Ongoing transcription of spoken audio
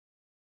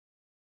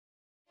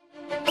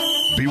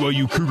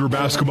BYU Cougar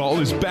basketball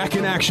is back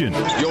in action.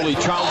 Yoli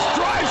Childs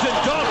drives and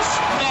dunks.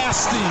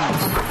 Nasty.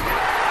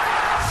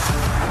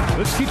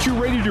 Let's get you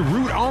ready to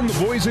root on the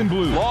boys in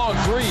blue. Long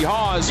three,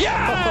 Haws.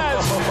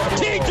 Yes!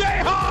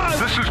 TJ Haws!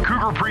 This is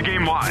Cougar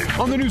Pregame Live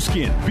on the new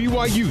skin,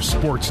 BYU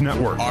Sports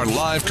Network. Our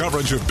live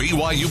coverage of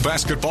BYU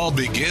basketball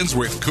begins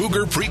with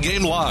Cougar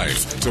Pregame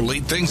Live. To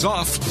lead things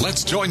off,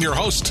 let's join your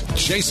host,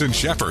 Jason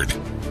Shepard.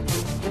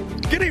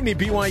 Good evening,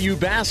 BYU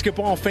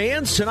basketball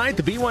fans. Tonight,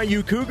 the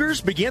BYU Cougars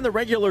begin the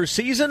regular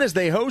season as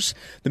they host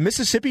the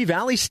Mississippi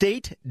Valley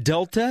State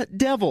Delta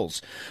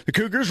Devils. The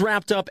Cougars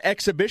wrapped up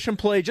exhibition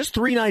play just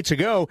 3 nights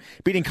ago,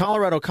 beating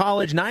Colorado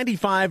College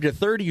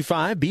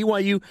 95-35.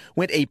 BYU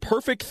went a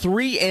perfect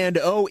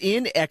 3-0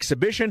 in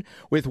exhibition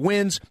with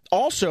wins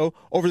also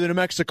over the New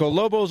Mexico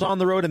Lobos on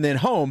the road and then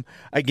home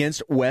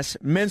against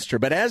Westminster.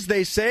 But as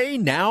they say,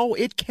 now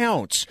it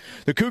counts.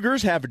 The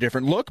Cougars have a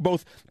different look,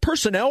 both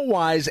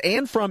personnel-wise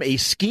and from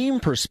a scheme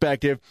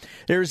perspective.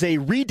 There's a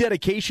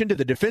rededication to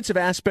the defensive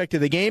aspect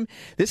of the game.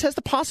 This has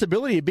the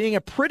possibility of being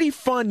a pretty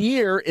fun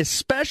year,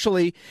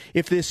 especially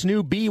if this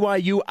new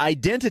BYU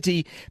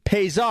identity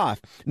pays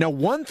off. Now,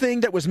 one thing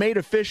that was made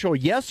official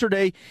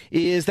yesterday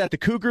is that the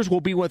Cougars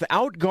will be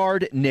without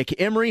guard Nick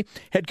Emery.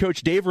 Head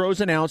coach Dave Rose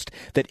announced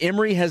that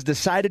Emery has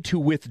decided to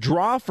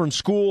withdraw from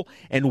school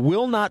and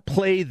will not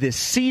play this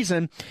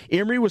season.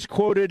 Emery was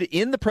quoted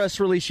in the press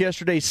release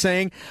yesterday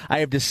saying, "I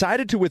have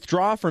decided to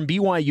withdraw from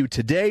BYU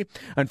today.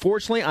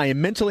 Unfortunately, I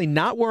am mentally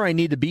not where I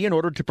need to be in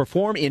order to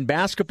perform in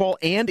basketball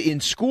and in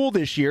school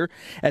this year.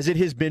 As it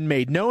has been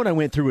made known, I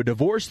went through a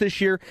divorce this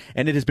year,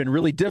 and it has been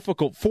really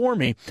difficult for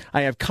me.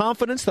 I have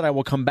confidence that I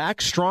will come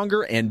back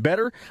stronger and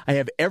better. I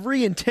have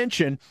every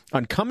intention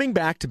on coming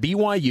back to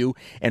BYU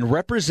and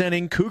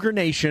representing Cougar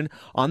Nation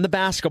on the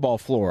basketball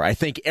floor. I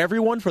thank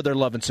everyone for their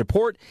love and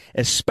support,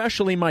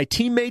 especially my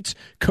teammates,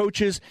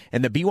 coaches,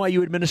 and the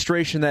BYU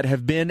administration that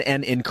have been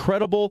an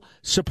incredible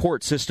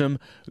support system.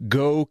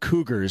 Go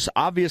Cougars."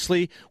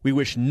 Obviously, we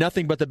wish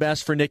nothing but the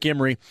best for Nick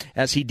Emery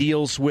as he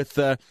deals with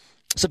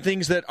some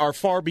things that are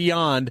far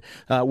beyond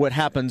what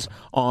happens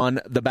on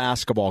the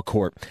basketball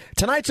court.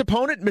 Tonight's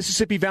opponent,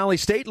 Mississippi Valley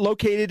State,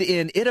 located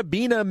in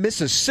Itta-Bena,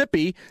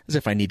 Mississippi, as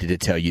if I needed to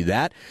tell you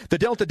that. The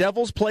Delta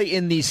Devils play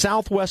in the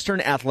Southwestern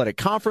Athletic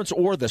Conference,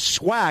 or the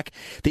SWAC.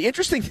 The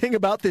interesting thing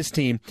about this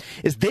team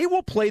is they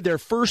will play their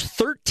first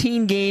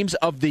 13 games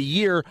of the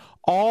year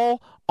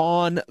all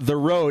on the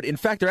road. In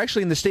fact, they're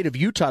actually in the state of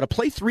Utah to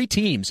play 3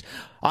 teams.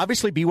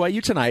 Obviously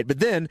BYU tonight, but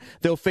then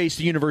they'll face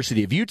the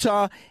University of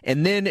Utah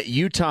and then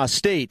Utah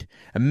State.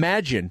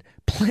 Imagine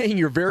playing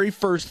your very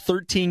first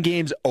 13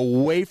 games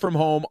away from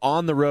home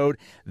on the road.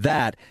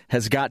 That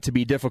has got to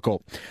be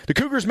difficult. The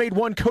Cougars made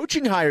one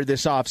coaching hire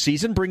this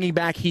offseason, bringing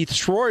back Heath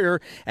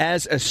Schroyer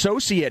as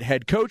associate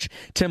head coach.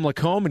 Tim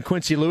Lacombe and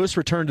Quincy Lewis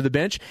returned to the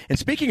bench. And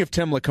speaking of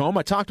Tim Lacombe,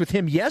 I talked with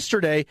him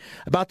yesterday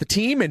about the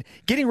team and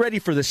getting ready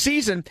for the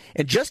season.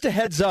 And just a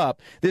heads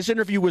up, this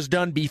interview was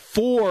done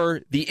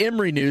before the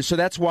Emery news, so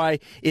that's why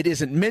it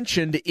isn't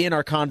mentioned in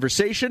our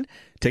conversation.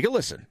 Take a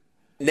listen.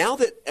 Now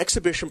that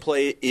exhibition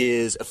play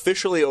is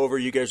officially over,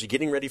 you guys are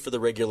getting ready for the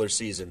regular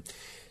season.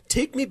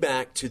 Take me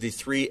back to the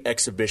 3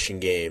 exhibition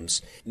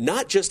games,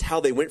 not just how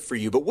they went for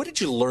you, but what did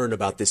you learn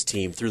about this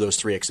team through those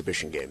 3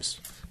 exhibition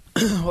games?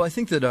 Well, I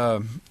think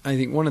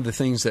one of the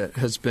things that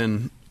has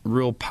been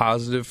real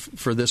positive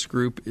for this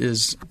group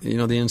is, the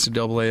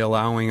NCAA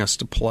allowing us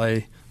to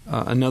play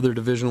another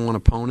Division I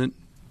opponent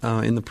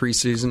in the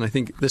preseason. I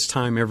think this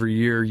time every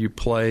year you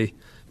play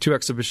 2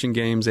 exhibition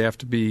games. They have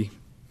to be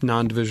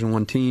non-Division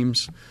I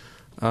teams.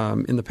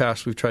 In the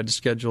past, we've tried to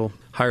schedule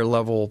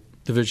higher-level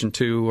Division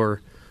II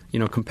or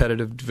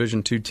competitive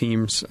Division II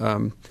teams.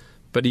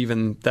 But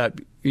even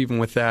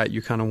with that,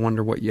 you kind of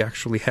wonder what you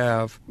actually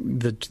have.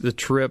 The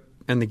trip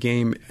and the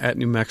game at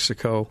New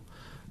Mexico,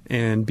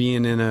 and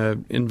being in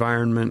an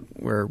environment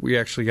where we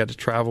actually got to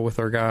travel with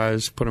our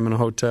guys, put them in a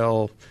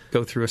hotel,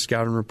 go through a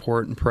scouting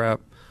report and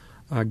prep,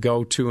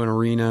 go to an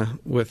arena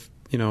with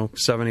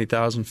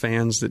 7,000-8,000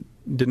 fans that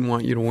didn't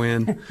want you to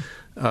win.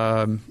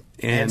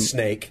 And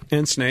Snake.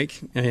 And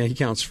Snake. Yeah, he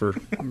counts for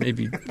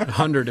maybe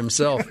 100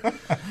 himself.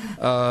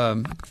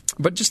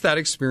 But just that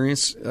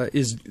experience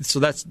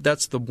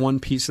that's the one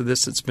piece of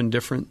this that's been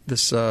different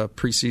this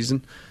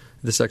preseason,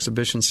 this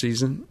exhibition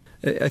season.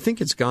 I think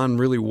it's gone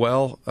really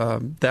well.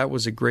 That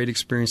was a great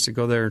experience to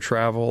go there and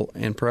travel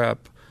and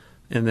prep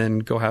and then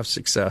go have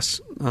success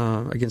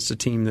against a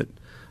team that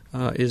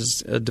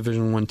is a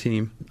Division I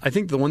team. I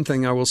think the one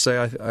thing I will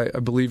say, I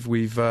believe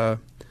we've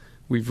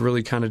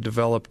really kind of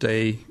developed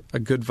a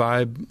good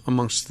vibe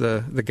amongst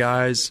the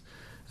guys.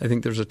 I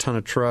think there's a ton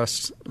of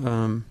trust.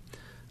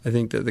 I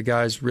think that the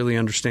guys really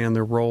understand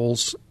their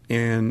roles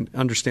and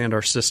understand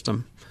our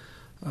system.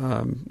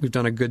 We've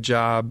done a good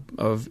job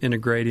of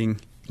integrating,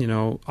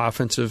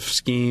 offensive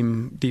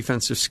scheme,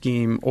 defensive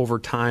scheme over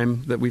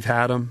time that we've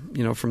had them,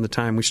 from the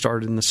time we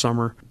started in the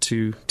summer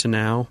to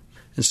now.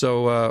 And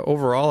so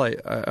overall,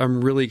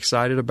 I'm really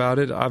excited about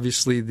it.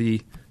 Obviously,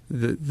 the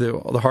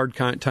hard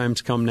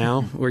times come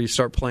now, where you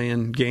start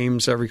playing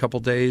games every couple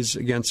days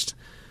against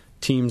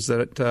teams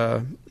that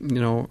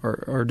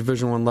are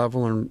Division I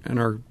level and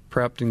are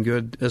prepped and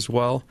good as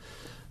well.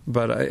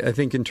 But I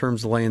think in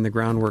terms of laying the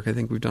groundwork, I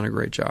think we've done a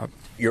great job.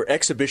 Your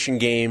exhibition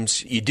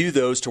games, you do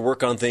those to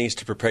work on things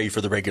to prepare you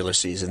for the regular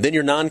season. Then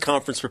your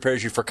non-conference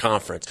prepares you for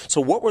conference. So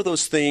what were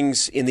those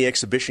things in the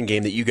exhibition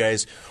game that you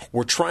guys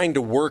were trying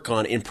to work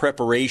on in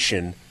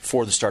preparation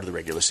for the start of the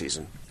regular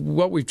season?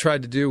 What we've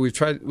tried to do,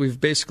 we've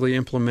basically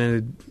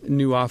implemented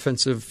new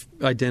offensive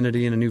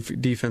identity and a new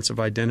defensive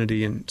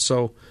identity. And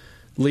so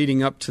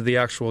leading up to the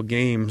actual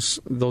games,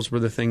 those were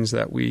the things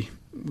that we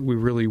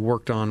really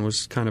worked on,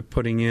 was kind of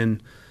putting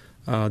in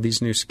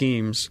these new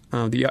schemes.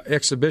 The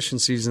exhibition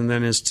season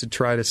then is to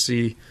try to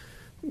see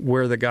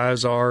where the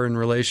guys are in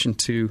relation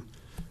to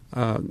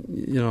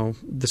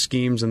the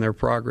schemes and their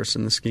progress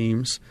in the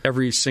schemes.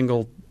 Every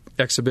single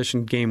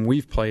exhibition game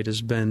we've played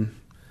has been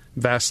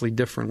vastly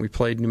different. We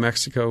played New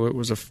Mexico. It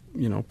was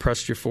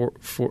pressed you for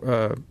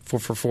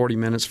 40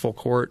 minutes full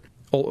court.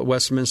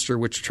 Westminster,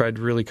 which tried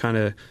to really kind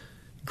of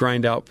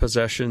grind out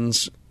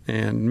possessions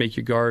and make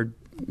you guard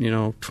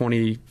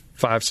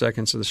 25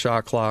 seconds of the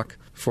shot clock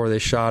before they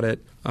shot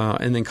it.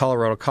 And then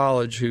Colorado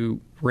College, who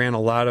ran a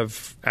lot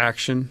of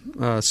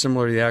action,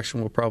 similar to the action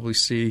we'll probably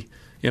see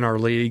in our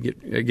league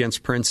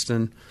against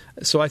Princeton.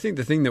 So I think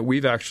the thing that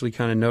we've actually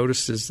kind of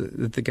noticed is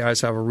that the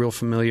guys have a real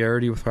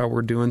familiarity with how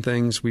we're doing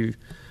things. We've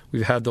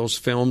had those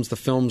films. The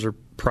films are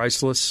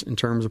priceless in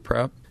terms of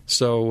prep.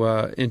 So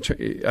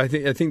I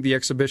think the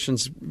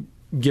exhibition's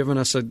given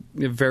us a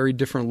very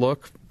different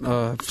look,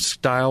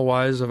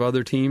 style-wise, of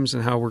other teams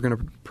and how we're going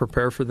to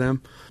prepare for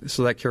them.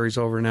 So that carries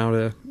over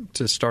now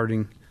to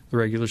starting the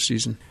regular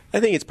season.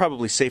 I think it's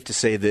probably safe to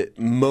say that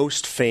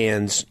most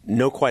fans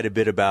know quite a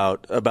bit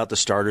about the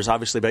starters,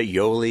 obviously about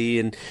Yoli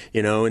and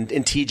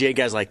TJ,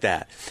 guys like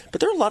that.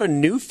 But there are a lot of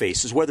new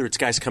faces, whether it's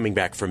guys coming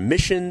back from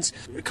missions,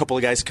 a couple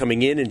of guys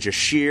coming in, and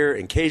Jashir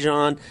and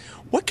Kajon.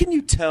 What can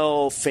you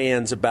tell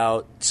fans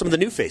about some of the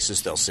new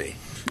faces they'll see?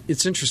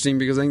 It's interesting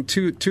because I think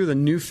two of the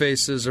new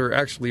faces are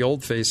actually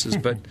old faces,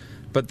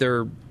 but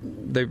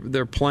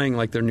they're playing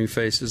like they're new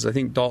faces. I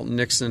think Dalton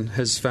Nixon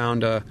has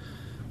found a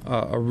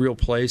real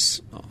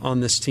place on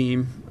this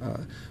team.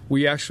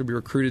 We actually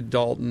recruited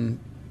Dalton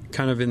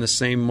kind of in the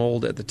same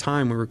mold at the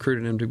time. We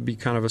recruited him to be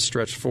kind of a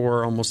stretch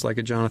four, almost like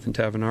a Jonathan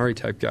Tavenari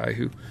type guy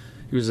who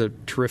was a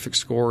terrific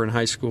scorer in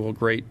high school, a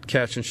great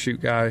catch and shoot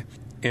guy.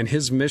 And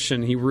his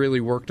mission, he really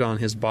worked on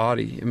his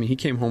body. I mean, he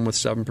came home with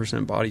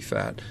 7% body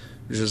fat,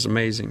 which is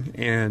amazing.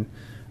 And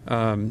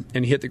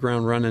he hit the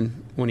ground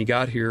running when he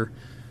got here.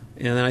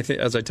 And then I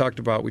think, as I talked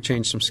about, we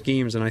changed some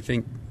schemes, and I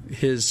think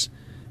his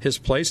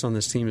place on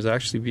this team is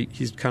actually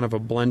he's kind of a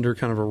blender,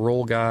 kind of a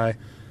role guy,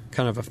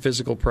 kind of a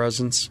physical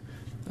presence,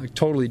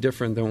 totally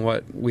different than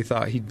what we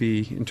thought he'd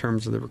be in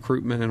terms of the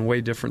recruitment, and way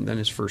different than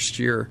his first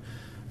year.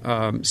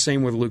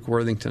 Same with Luke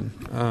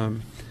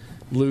Worthington.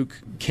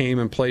 Luke came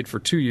and played for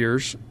 2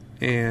 years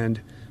and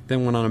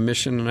then went on a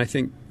mission, and I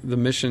think the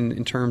mission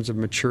in terms of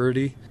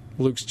maturity,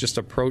 Luke's just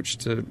approach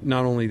to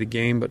not only the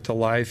game but to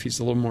life, he's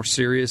a little more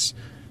serious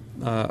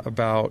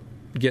about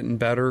getting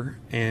better,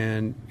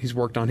 and he's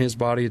worked on his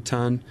body a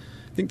ton.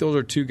 I think those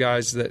are two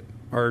guys that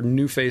are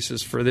new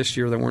faces for this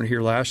year that weren't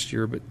here last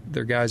year, but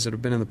they're guys that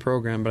have been in the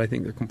program, but I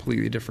think they're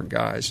completely different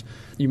guys.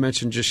 You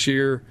mentioned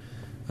Jashir.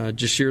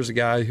 Jashir's a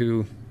guy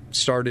who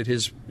started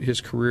his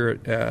career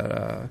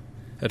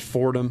at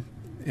Fordham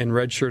and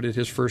redshirted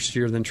his first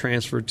year, then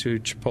transferred to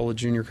Chipola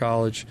Junior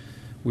College.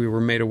 We were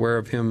made aware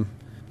of him,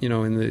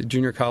 in the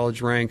junior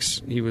college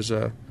ranks. He was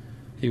a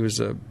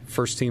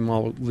first-team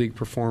all-league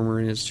performer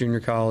in his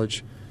junior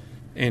college.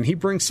 And he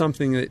brings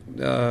something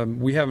that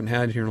we haven't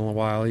had here in a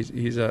while.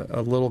 He's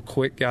a little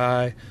quick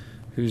guy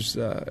who's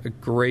a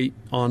great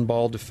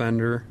on-ball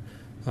defender.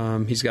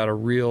 He's got a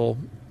real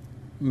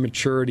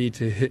maturity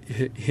to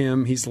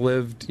him. He's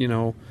lived,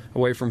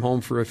 away from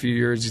home for a few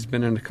years. He's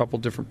been in a couple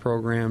different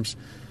programs.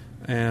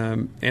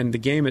 And the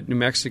game at New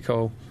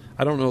Mexico,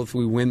 I don't know if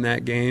we win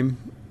that game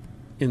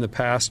in the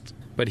past,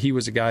 but he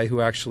was a guy who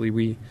actually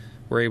we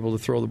were able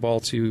to throw the ball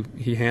to.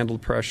 He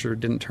handled pressure,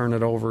 didn't turn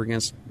it over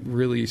against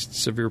really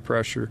severe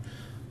pressure.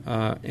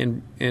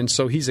 And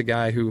so he's a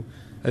guy who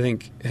I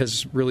think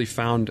has really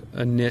found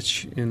a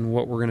niche in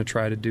what we're going to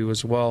try to do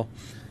as well.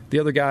 The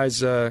other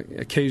guys,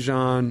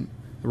 Kajon,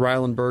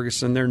 Rylan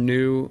Bergeson, they're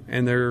new,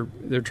 and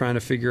they're trying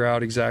to figure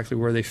out exactly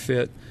where they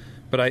fit.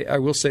 But I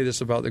will say this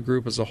about the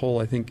group as a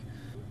whole. I think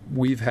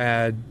we've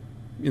had,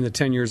 in the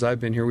 10 years I've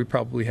been here, we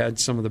probably had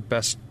some of the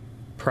best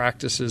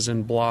practices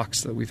and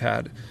blocks that we've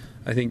had.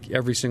 I think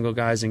every single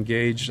guy's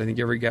engaged. I think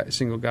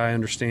single guy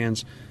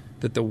understands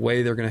that the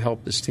way they're going to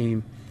help this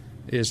team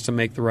is to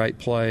make the right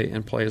play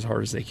and play as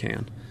hard as they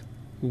can.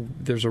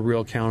 There's a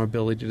real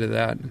accountability to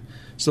that.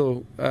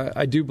 So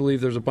I do believe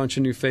there's a bunch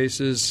of new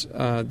faces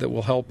that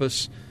will help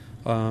us,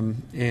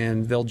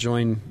 and they'll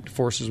join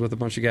forces with a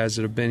bunch of guys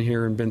that have been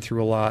here and been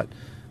through a lot.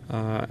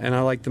 And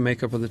I like the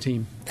makeup of the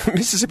team.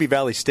 Mississippi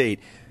Valley State,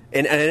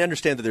 And I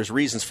understand that there's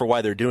reasons for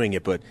why they're doing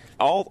it, but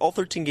all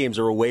 13 games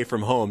are away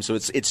from home, so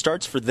it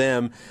starts for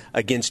them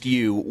against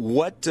you.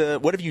 What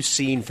have you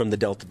seen from the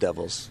Delta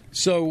Devils?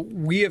 So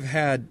we've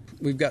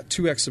got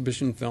 2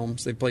 exhibition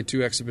films. They played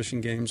 2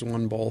 exhibition games,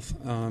 won both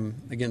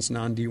against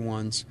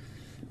non-D1s.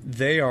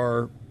 They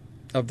are,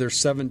 of their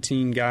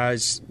 17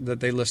 guys that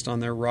they list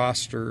on their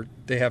roster,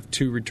 they have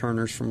 2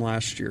 returners from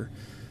last year.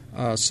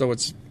 So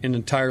it's an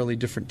entirely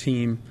different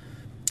team.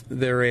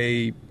 They're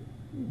a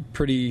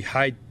pretty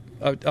high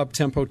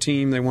up-tempo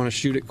team. They want to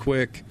shoot it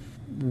quick,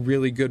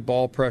 really good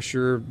ball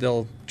pressure.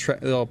 They'll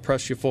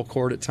press you full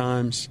court at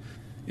times.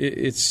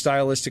 It's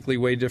stylistically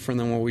way different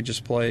than what we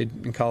just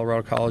played in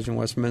Colorado College and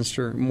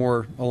Westminster,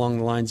 more along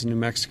the lines of New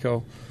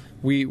Mexico.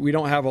 We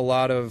don't have a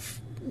lot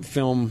of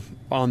film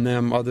on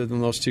them other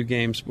than those 2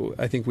 games, but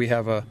I think we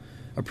have a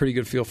pretty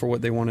good feel for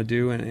what they want to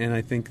do, and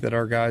I think that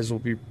our guys will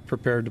be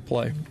prepared to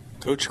play.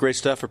 Coach, great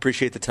stuff.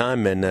 Appreciate the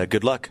time, and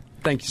good luck.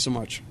 Thank you so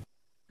much.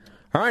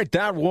 All right,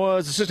 that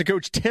was assistant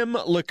coach Tim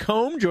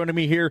Lacombe joining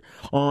me here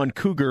on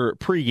Cougar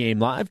Pregame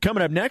Live.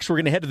 Coming up next, we're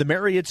going to head to the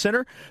Marriott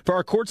Center for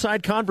our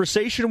courtside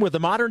conversation with the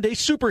modern-day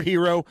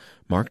superhero,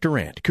 Mark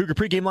Durrant. Cougar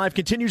Pregame Live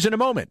continues in a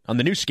moment on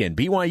the new skin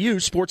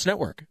BYU Sports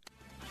Network.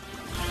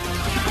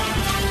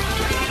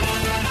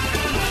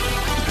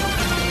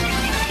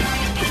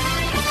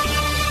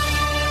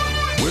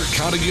 We're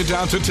counting you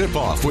down to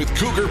tip-off with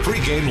Cougar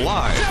Pregame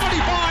Live.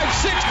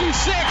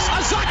 75-66,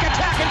 a Zuck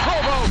attack in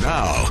Provo.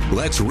 Now,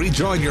 let's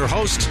rejoin your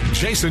host,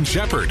 Jason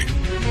Shepard.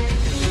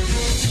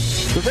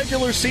 The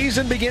regular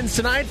season begins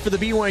tonight for the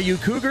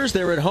BYU Cougars.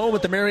 They're at home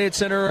at the Marriott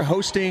Center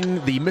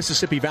hosting the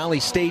Mississippi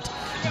Valley State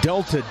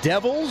Delta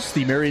Devils.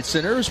 The Marriott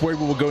Center is where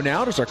we will go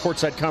now. It's our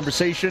courtside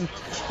conversation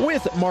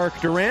with Mark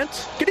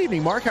Durrant. Good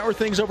evening, Mark. How are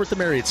things over at the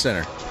Marriott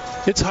Center?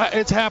 It's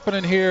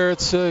happening here.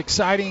 It's an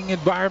exciting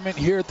environment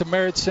here at the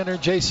Marriott Center.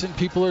 Jason,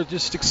 people are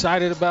just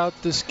excited about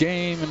this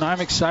game, and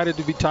I'm excited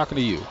to be talking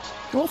to you.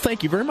 Well,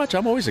 thank you very much.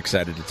 I'm always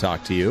excited to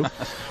talk to you.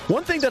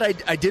 One thing that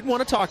I did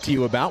want to talk to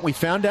you about, we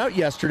found out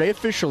yesterday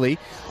officially,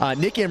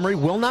 Nick Emery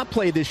will not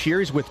play this year.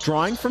 He's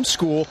withdrawing from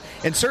school,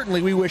 and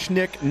certainly we wish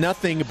Nick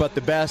nothing but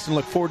the best and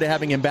look forward to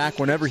having him back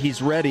whenever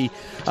he's ready.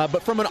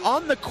 But from an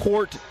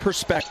on-the-court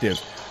perspective,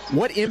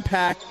 what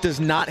impact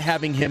does not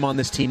having him on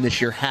this team this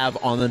year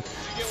have on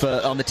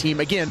the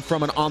team, again,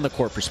 from an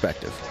on-the-court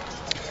perspective?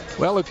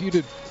 Well, if you'd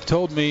have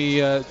told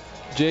me,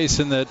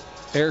 Jason, that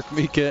Eric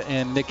Mika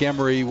and Nick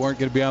Emery weren't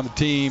going to be on the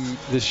team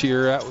this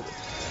year, that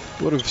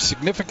would have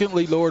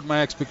significantly lowered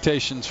my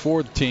expectations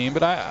for the team.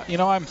 But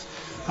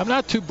I'm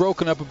not too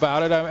broken up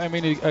about it. I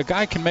mean, a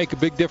guy can make a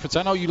big difference.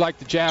 I know you like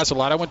the Jazz a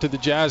lot. I went to the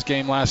Jazz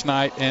game last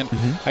night, and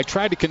I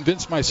tried to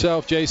convince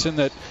myself, Jason,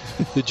 that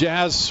the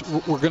Jazz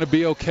were going to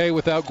be okay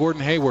without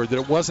Gordon Hayward, that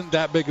it wasn't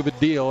that big of a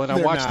deal. And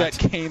I watched that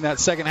game, that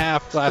second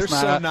half last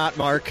night. They're so not,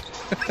 Mark.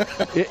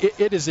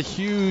 It is a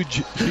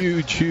huge,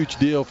 huge, huge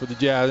deal for the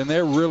Jazz, and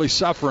they're really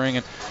suffering.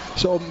 And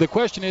so the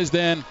question is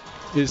then,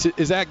 is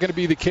that going to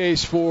be the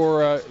case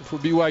for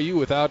BYU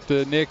without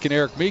Nick and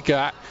Eric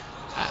Mika?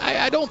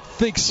 I don't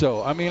think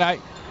so. I mean,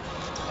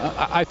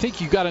 I think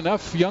you got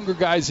enough younger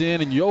guys in,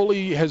 and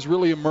Yoli has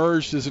really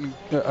emerged as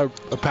a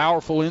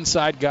powerful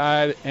inside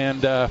guy,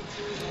 and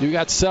you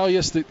got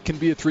Celius that can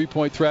be a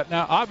three-point threat.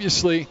 Now,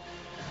 obviously,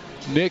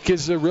 Nick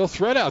is a real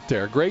threat out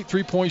there, great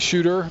three-point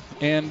shooter,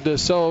 and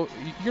so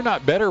you're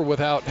not better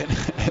without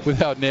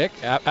Nick,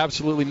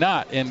 absolutely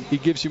not. And he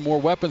gives you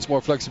more weapons,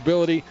 more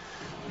flexibility,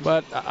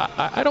 but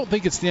I don't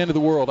think it's the end of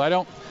the world. I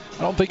don't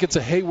think it's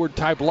a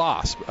Hayward-type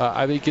loss.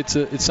 I think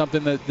it's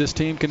something that this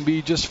team can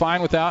be just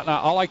fine without. And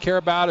all I care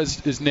about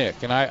is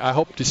Nick, and I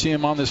hope to see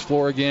him on this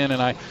floor again.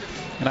 And I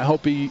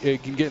hope he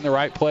can get in the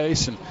right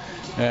place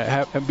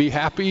and be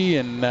happy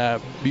and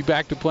be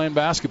back to playing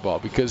basketball,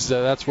 because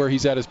that's where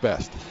he's at his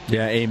best.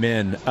 Yeah,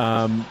 amen.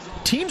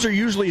 Teams are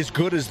usually as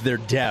good as their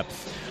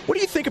depth. What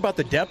do you think about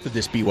the depth of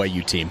this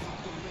BYU team?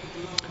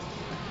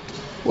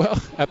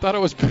 Well, I thought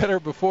it was better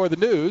before the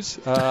news,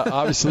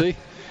 obviously.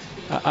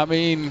 I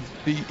mean,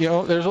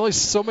 there's only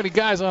so many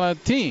guys on a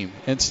team.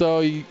 And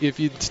so if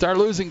you start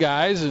losing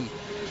guys, and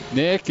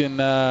Nick and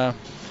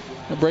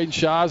Braden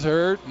Shaw's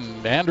hurt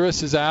and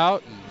Andrus is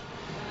out, and,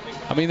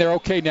 I mean, they're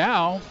okay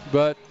now,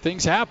 but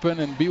things happen,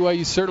 and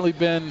BYU's certainly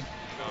been,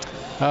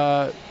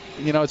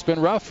 it's been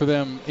rough for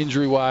them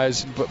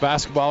injury-wise,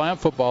 basketball and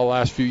football the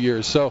last few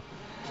years. So,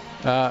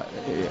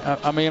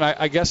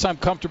 I guess I'm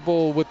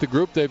comfortable with the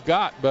group they've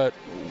got, but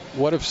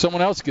what if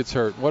someone else gets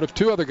hurt? What if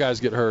 2 other guys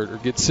get hurt or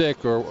get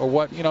sick or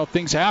what?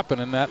 Things happen,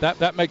 and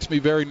that makes me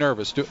very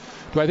nervous. Do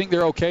I think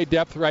they're okay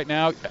depth right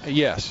now?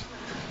 Yes.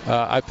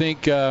 I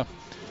think, as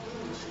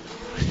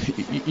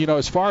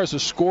far as a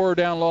scorer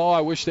down low, I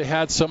wish they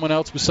had someone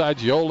else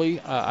besides Yoli.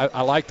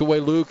 I like the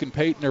way Luke and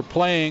Peyton are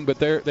playing, but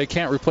they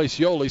can't replace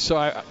Yoli.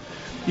 So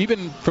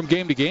even from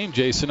game to game,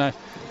 Jason,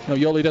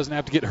 Yoli doesn't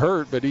have to get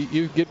hurt, but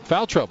you get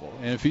foul trouble.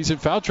 And if he's in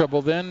foul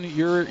trouble, then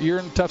you're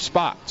in a tough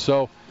spot.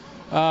 So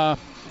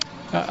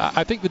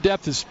I think the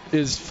depth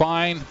is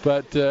fine,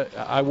 but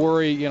I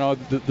worry,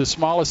 the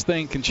smallest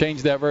thing can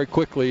change that very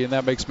quickly, and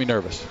that makes me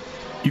nervous.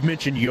 You've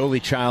mentioned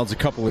Yoeli Childs a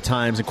couple of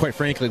times, and quite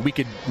frankly, we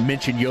could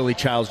mention Yoeli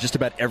Childs just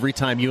about every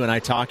time you and I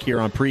talk here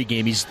on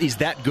pregame. He's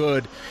that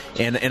good,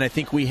 and I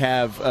think we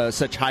have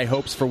such high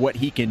hopes for what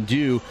he can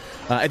do.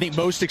 I think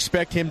most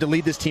expect him to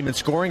lead this team in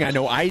scoring. I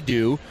know I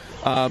do.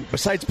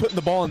 Besides putting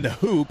the ball in the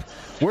hoop,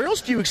 where else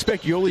do you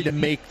expect Yoeli to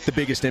make the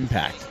biggest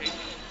impact?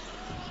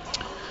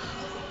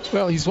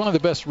 Well, he's one of the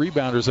best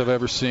rebounders I've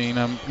ever seen.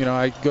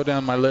 I go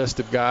down my list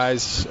of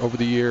guys over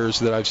the years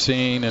that I've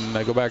seen, and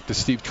I go back to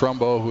Steve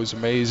Trumbo, who's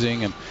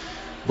amazing, and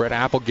Brett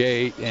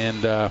Applegate,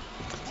 and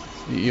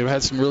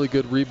had some really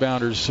good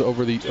rebounders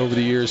over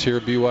the years here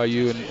at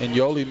BYU, and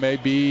Yoeli may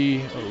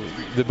be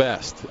the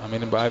best. I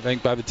mean, I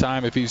think by the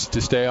time, if he's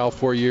to stay all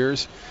 4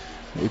 years,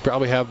 he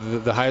probably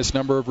have the highest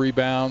number of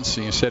rebounds.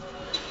 He set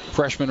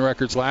freshman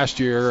records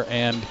last year,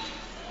 and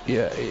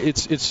yeah,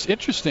 it's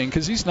interesting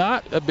because he's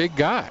not a big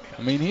guy.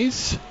 I mean,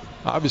 he's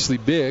obviously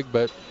big,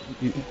 but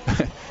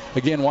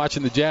again,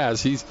 watching the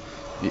Jazz, he's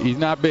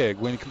not big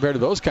when compared to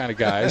those kind of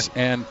guys.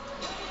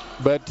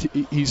 But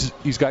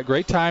he's got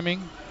great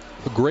timing,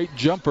 a great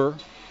jumper,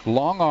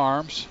 long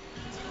arms,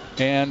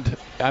 and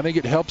I think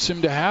it helps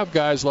him to have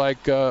guys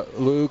like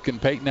Luke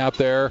and Peyton out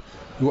there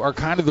who are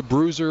kind of the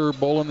bruiser,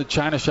 bowl in the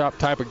china shop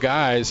type of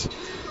guys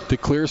to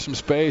clear some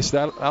space.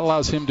 That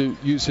allows him to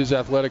use his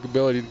athletic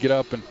ability to get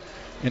up and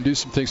do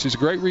some things. He's a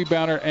great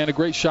rebounder and a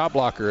great shot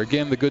blocker.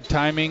 Again, the good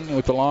timing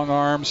with the long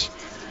arms.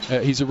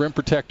 He's a rim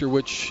protector,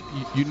 which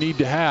you need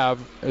to have,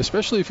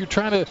 especially if you're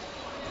trying to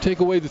take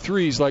away the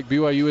threes like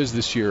BYU is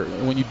this year.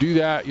 When you do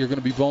that, you're going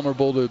to be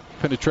vulnerable to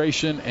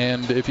penetration,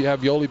 and if you have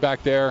Yoeli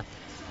back there,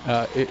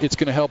 it's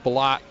going to help a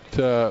lot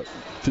to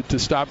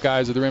stop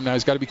guys at the rim. Now,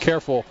 he's got to be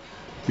careful,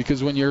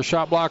 because when you're a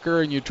shot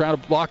blocker and you're trying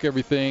to block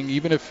everything,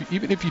 even if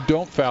you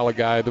don't foul a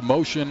guy, the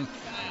motion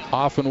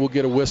often will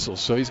get a whistle.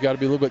 So he's got to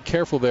be a little bit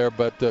careful there.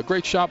 But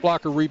great shot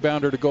blocker,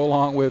 rebounder to go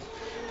along with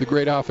the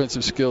great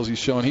offensive skills he's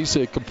shown. He's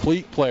a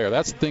complete player.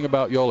 That's the thing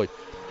about Yoeli,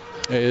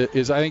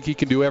 is I think he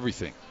can do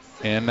everything,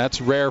 and that's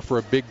rare for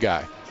a big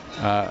guy.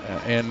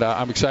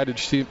 I'm excited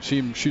to see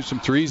him shoot some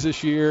threes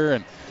this year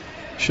and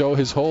show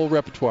his whole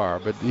repertoire.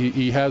 But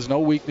he has no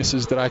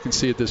weaknesses that I can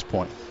see at this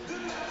point.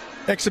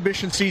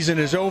 Exhibition season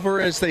is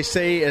over, as they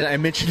say. And I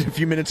mentioned a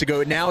few minutes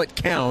ago, now it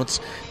counts.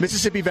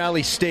 Mississippi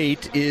Valley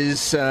State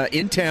is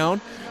in town.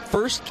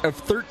 First of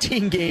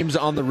 13 games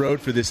on the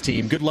road for this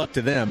team. Good luck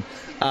to them.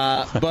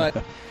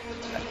 But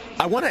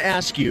I want to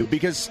ask you,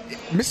 because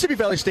Mississippi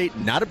Valley State,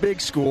 not a big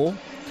school,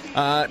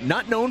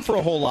 not known for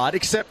a whole lot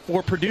except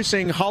for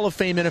producing Hall of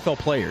Fame NFL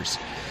players.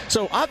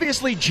 So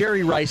obviously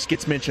Jerry Rice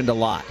gets mentioned a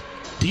lot.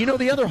 Do you know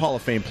the other Hall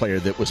of Fame player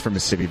that was from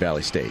Mississippi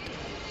Valley State?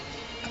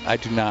 I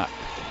do not.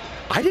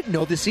 I didn't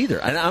know this either.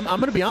 And I'm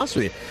going to be honest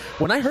with you.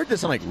 When I heard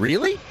this, I'm like,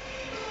 really?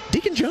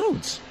 Deacon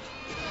Jones.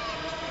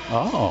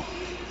 Oh.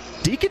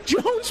 Deacon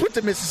Jones went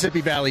to Mississippi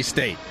Valley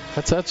State.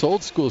 That's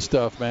old school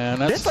stuff, man.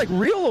 That's like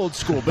real old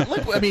school. But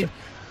look, I mean,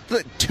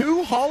 the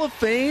 2 Hall of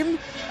Fame.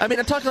 I mean,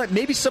 I'm talking like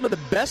maybe some of the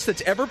best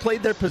that's ever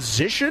played their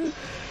position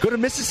go to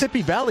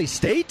Mississippi Valley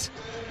State.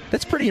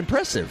 That's pretty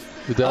impressive.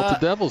 The Delta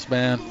Devils,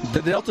 man.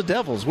 The Delta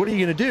Devils. What are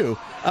you going to do?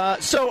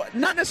 So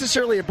not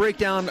necessarily a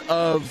breakdown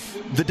of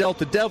the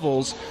Delta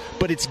Devils,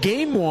 but it's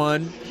game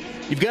 1.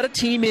 You've got a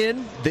team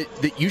in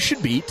that you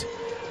should beat.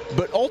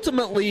 But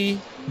ultimately,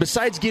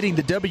 besides getting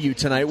the W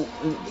tonight,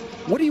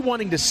 what are you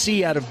wanting to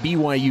see out of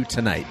BYU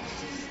tonight?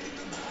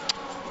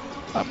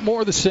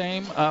 More of the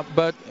same,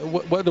 but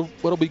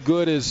what'll be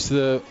good is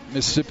the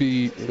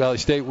Mississippi Valley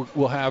State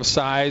will have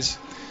size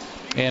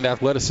and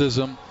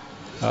athleticism,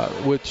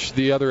 which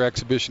the other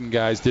exhibition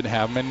guys didn't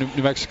have. I mean,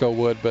 New Mexico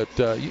would, but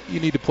you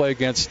need to play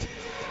against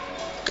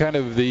kind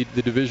of the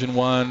Division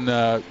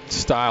I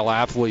style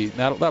athlete.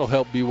 That'll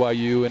help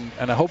BYU,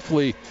 and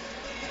hopefully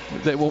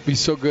they won't be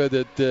so good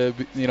that they're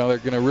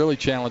going to really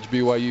challenge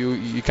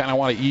BYU. You kind of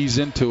want to ease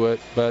into it,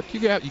 but you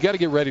got to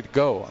get ready to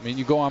go. I mean,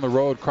 you go on the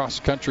road cross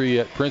the country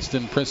at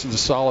Princeton. Princeton's a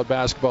solid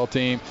basketball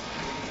team.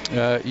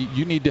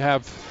 You need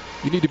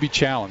to be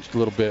challenged a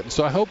little bit.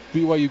 So I hope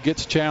BYU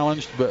gets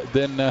challenged, but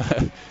then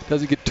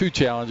doesn't get too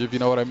challenged, if you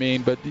know what I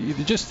mean. But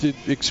just to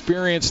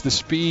experience the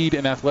speed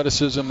and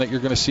athleticism that you're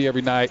going to see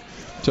every night,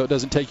 so it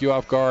doesn't take you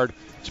off guard,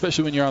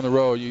 especially when you're on the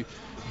road.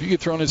 If you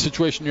get thrown in a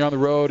situation, you're on the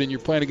road and you're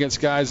playing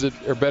against guys that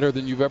are better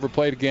than you've ever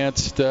played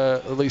against,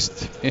 at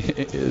least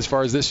as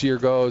far as this year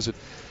goes,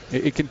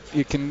 it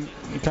can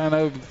kind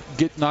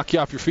of knock you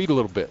off your feet a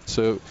little bit.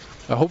 So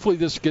hopefully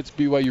this gets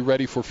BYU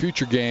ready for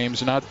future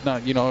games. Not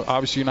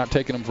obviously you're not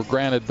taking them for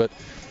granted, but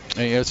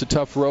it's a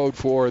tough road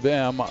for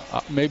them.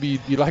 Maybe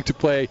you'd like to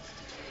play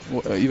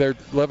either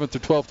 11th or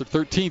 12th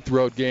or 13th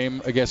road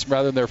game against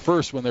rather than their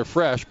first when they're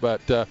fresh.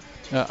 But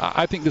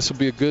I think this will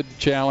be a good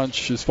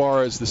challenge as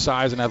far as the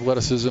size and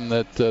athleticism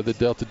that the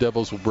Delta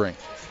Devils will bring.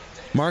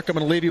 Mark, I'm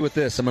going to leave you with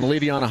this. I'm going to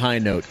leave you on a high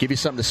note, give you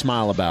something to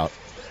smile about.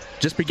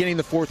 Just beginning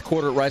the fourth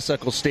quarter at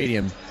Rice-Eccles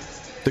Stadium,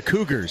 the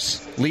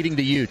Cougars leading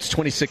the Utes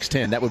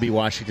 26-10. That would be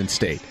Washington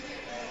State.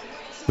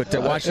 But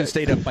Washington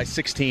State up by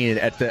 16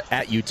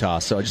 at Utah.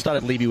 So I just thought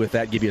I'd leave you with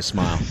that, give you a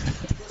smile.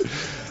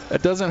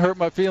 That doesn't hurt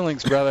my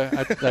feelings, brother.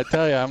 I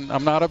tell you,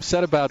 I'm not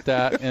upset about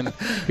that. And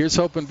here's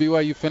hoping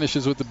BYU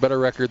finishes with a better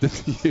record than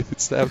the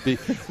Utes. That would be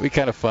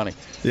kind of funny.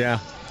 Yeah,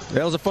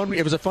 it was a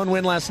fun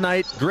win last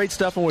night. Great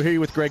stuff, and we'll hear you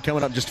with Greg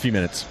coming up in just a few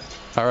minutes.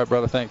 All right,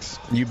 brother. Thanks.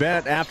 You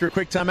bet. After a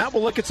quick timeout,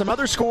 we'll look at some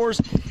other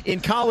scores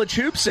in college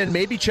hoops and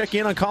maybe check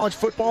in on college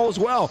football as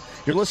well.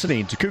 You're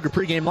listening to Cougar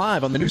Pregame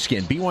Live on the new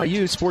skin,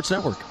 BYU Sports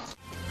Network.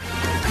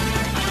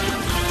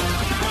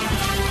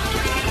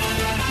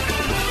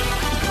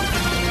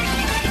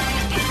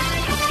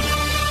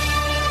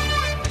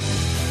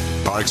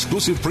 Our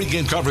exclusive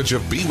pregame coverage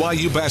of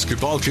BYU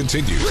basketball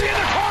continues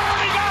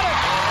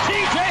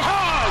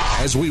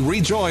as we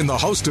rejoin the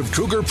host of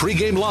Cougar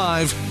Pregame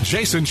Live,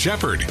 Jason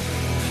Shepard.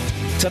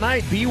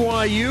 Tonight,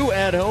 BYU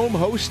at home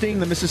hosting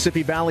the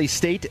Mississippi Valley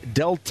State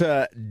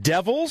Delta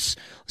Devils.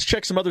 Let's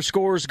check some other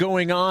scores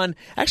going on.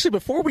 Actually,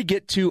 before we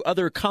get to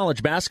other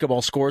college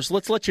basketball scores,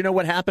 let's let you know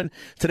what happened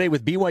today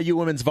with BYU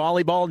women's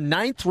volleyball.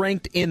 9th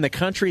ranked in the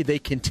country. They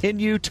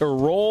continue to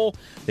roll.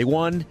 They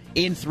won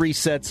in 3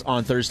 sets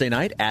on Thursday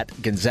night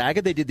at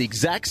Gonzaga. They did the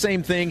exact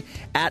same thing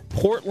at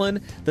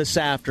Portland this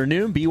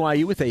afternoon.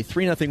 BYU with a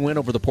 3-0 win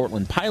over the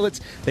Portland Pilots.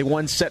 They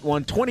won set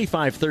 1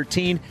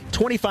 25-13,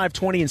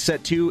 25-20 in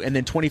set 2, and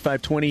then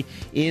 25-20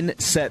 in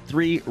set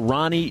 3.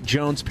 Ronnie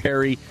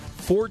Jones-Perry,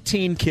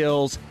 14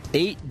 kills,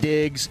 8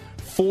 digs,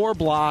 4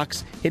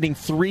 blocks, hitting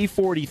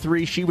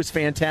 .343. She was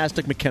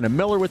fantastic. McKenna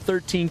Miller with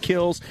 13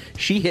 kills.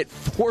 She hit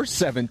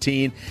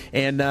 .417.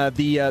 And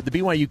the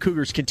BYU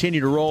Cougars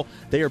continue to roll.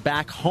 They are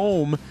back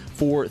home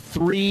for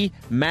 3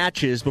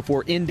 matches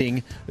before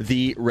ending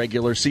the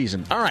regular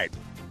season. All right.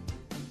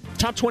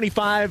 Top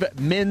 25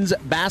 men's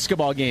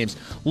basketball games.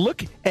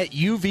 Look at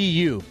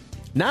UVU.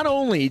 Not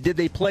only did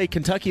they play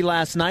Kentucky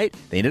last night,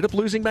 they ended up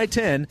losing by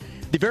 10.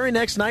 The very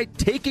next night,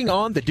 taking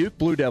on the Duke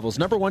Blue Devils,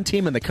 number 1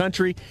 team in the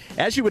country.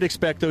 As you would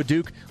expect, though,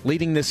 Duke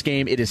leading this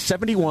game. It is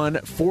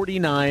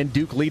 71-49.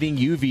 Duke leading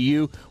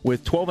UVU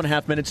with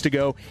 12.5 minutes to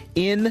go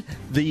in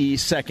the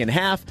second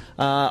half.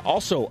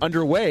 Also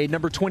underway,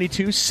 number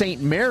 22, St.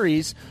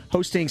 Mary's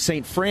hosting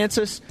St.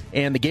 Francis,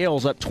 and the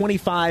Gales up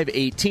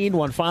 25-18.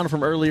 One final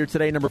from earlier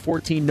today, number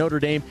 14,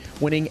 Notre Dame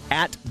winning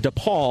at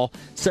DePaul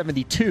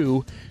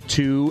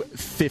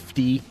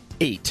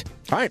 72-58.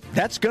 All right,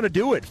 that's going to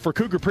do it for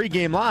Cougar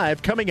Pregame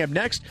Live. Coming up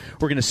next,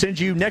 we're going to send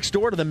you next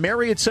door to the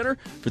Marriott Center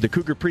for the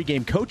Cougar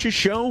Pregame Coaches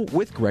Show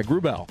with Greg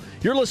Wrubell.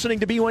 You're listening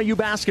to BYU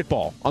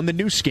Basketball on the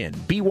new skin,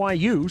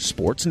 BYU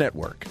Sports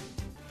Network.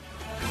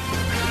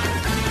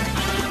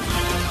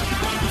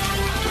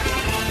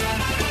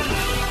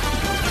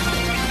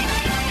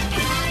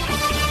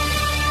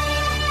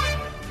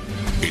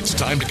 It's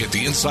time to get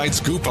the inside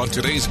scoop on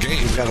today's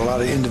game. We've got a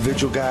lot of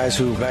individual guys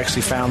who've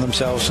actually found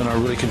themselves and are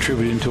really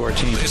contributing to our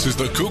team. This is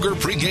the Cougar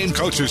Pregame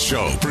Coaches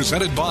Show,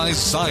 presented by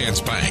Science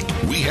Bank.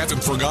 We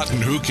haven't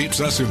forgotten who keeps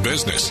us in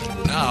business.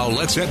 Now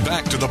let's head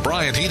back to the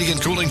Bryant Heating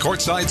and Cooling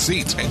courtside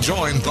seats and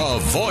join the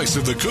voice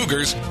of the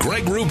Cougars,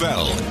 Greg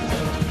Wrubell.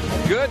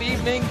 Good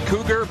evening,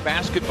 Cougar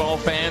basketball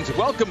fans.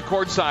 Welcome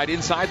courtside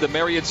inside the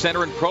Marriott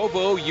Center in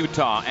Provo,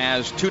 Utah,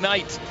 as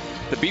tonight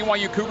the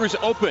BYU Cougars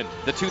open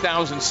the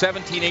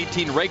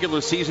 2017-18 regular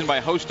season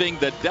by hosting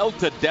the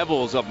Delta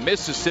Devils of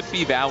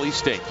Mississippi Valley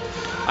State.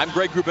 I'm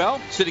Greg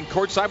Wrubell, sitting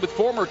courtside with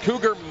former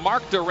Cougar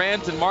Mark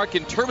Durant. And Mark,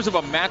 in terms of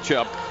a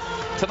matchup,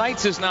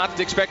 tonight's is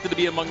not expected to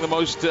be among the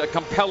most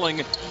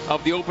compelling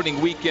of the opening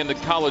weekend of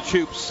college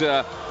hoops.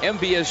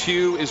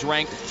 MVSU is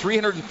ranked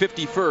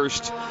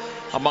 351st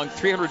among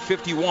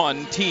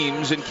 351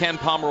 teams in Ken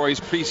Pomeroy's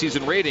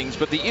preseason ratings.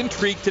 But the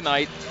intrigue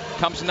tonight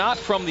comes not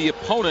from the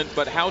opponent,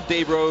 but how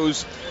Dave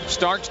Rose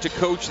starts to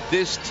coach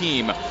this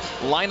team.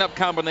 Lineup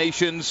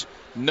combinations,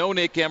 no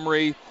Nick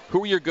Emery,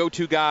 who are your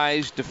go-to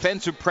guys,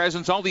 defensive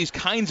presence, all these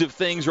kinds of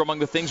things are among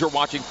the things we're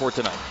watching for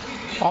tonight.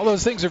 All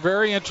those things are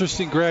very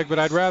interesting, Greg, but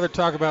I'd rather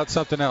talk about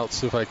something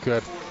else if I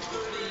could.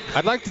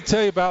 I'd like to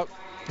tell you about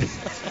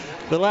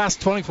the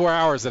last 24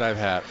 hours that I've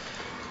had.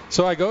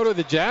 So I go to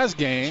the Jazz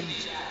game.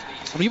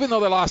 Even though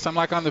they lost, I'm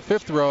like on the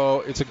 5th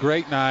row. It's a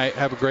great night.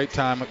 Have a great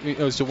time. It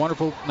was a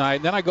wonderful night.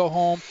 And then I go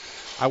home.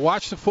 I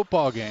watch the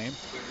football game.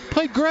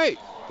 Played great.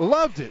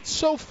 Loved it.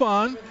 So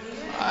fun.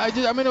 I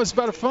mean, it was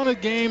about as fun a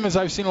game as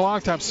I've seen in a long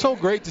time. So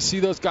great to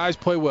see those guys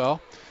play well.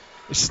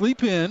 I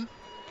sleep in.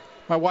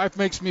 My wife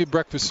makes me a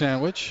breakfast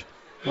sandwich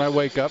when I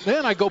wake up.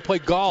 Then I go play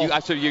golf.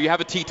 So you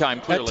have a tea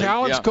time, clearly. At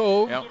Talon's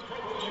Cove. Yeah.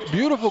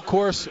 Beautiful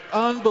course.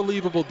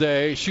 Unbelievable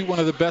day. Shoot one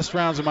of the best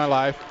rounds of my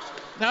life.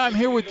 Now I'm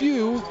here with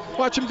you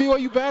watching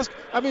BYU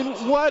basketball. I mean,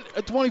 what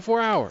a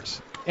 24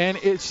 hours. And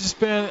it's just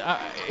been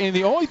and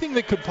the only thing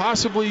that could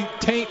possibly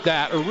taint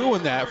that or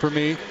ruin that for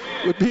me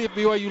would be if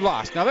BYU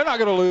lost. Now, they're not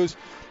going to lose.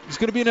 It's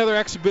going to be another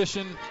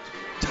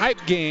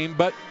exhibition-type game,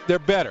 but they're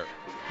better.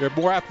 They're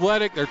more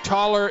athletic. They're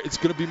taller. It's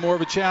going to be more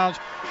of a challenge.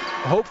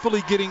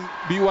 Hopefully getting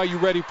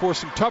BYU ready for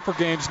some tougher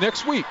games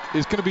next week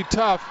is going to be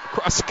tough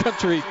across the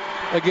country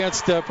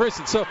against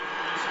Princeton. So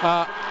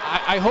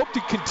I hope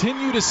to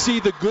continue to see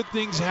the good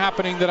things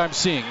happening that I'm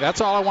seeing.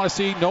 That's all I want to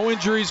see. No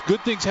injuries,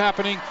 good things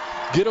happening.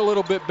 get a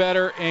little bit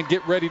better, and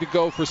get ready to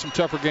go for some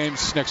tougher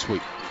games next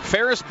week.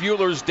 Ferris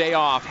Bueller's Day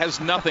Off has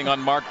nothing on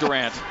Mark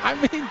Durrant. I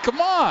mean, come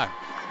on.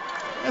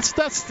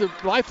 That's the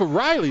life of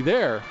Riley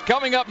there.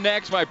 Coming up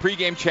next, my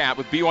pregame chat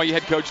with BYU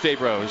head coach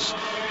Dave Rose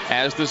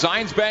as the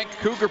Zions Bank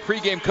Cougar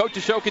pregame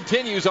coaches show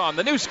continues on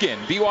the new skin,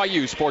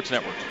 BYU Sports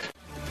Network.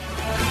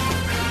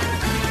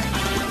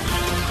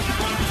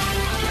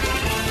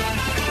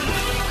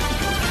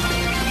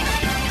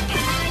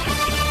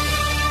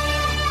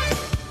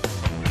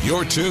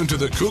 You're tuned to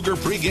the Cougar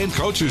Pregame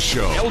Coaches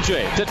Show.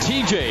 LJ to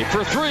TJ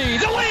for three.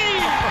 The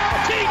lead!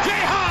 TJ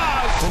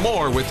Haws! For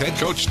more with head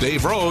coach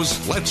Dave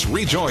Rose, let's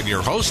rejoin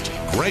your host,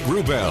 Greg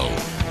Wrubell.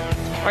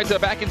 All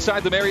right, back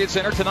inside the Marriott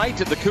Center tonight,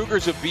 the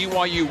Cougars of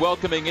BYU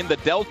welcoming in the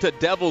Delta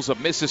Devils of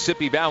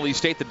Mississippi Valley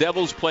State. The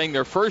Devils playing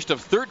their first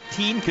of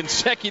 13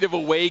 consecutive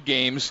away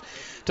games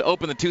to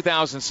open the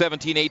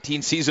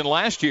 2017-18 season.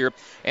 Last year,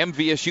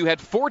 MVSU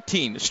had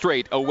 14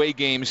 straight away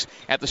games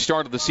at the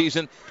start of the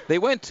season. They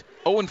went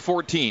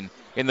 0-14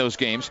 in those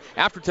games.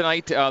 After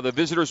tonight, the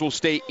visitors will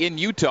stay in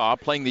Utah,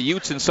 playing the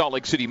Utes in Salt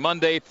Lake City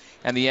Monday,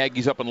 and the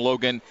Aggies up in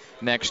Logan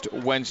next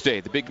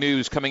Wednesday. The big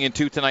news coming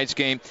into tonight's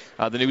game,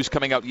 the news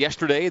coming out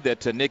yesterday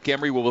that Nick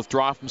Emery will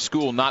withdraw from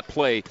school, not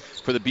play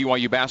for the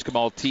BYU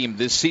basketball team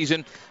this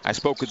season. I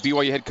spoke with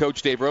BYU head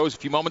coach Dave Rose a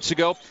few moments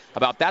ago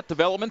about that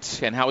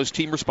development and how his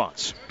team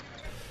responds.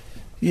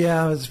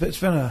 Yeah, it's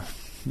been a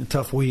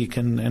tough week,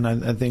 and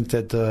I think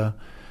that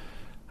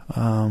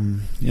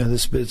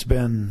it's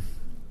been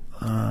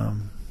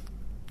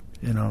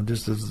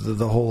just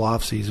the whole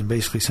off season,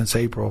 basically since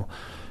April.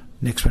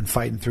 Nick's been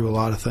fighting through a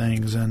lot of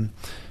things, and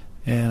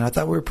I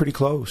thought we were pretty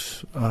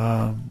close,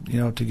 to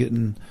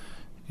getting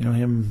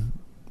him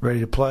ready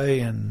to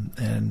play and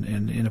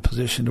in a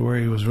position to where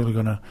he was really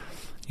going to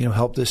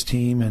help this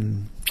team.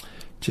 And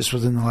just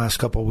within the last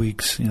couple of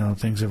weeks,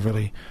 things have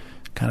really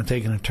kind of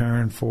taken a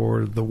turn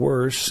for the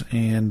worse.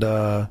 And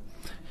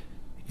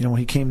when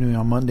he came to me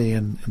on Monday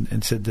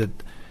and said that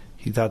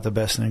he thought the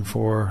best thing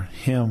for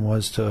him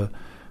was to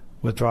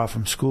withdraw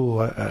from school,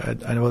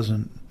 I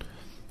wasn't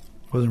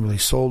really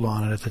sold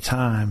on it at the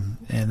time.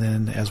 And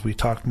then as we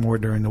talked more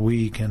during the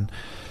week, and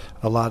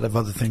a lot of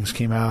other things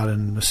came out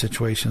in the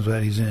situations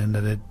that he's in,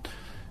 that it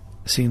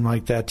seemed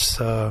like that's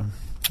the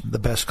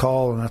best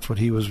call, and that's what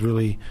he was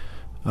really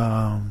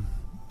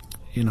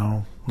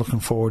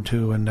looking forward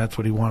to, and that's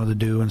what he wanted to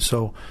do. And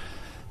so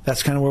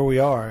that's kind of where we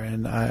are.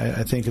 And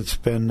I think it's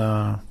been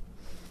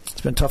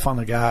tough on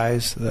the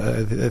guys.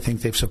 I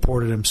think they've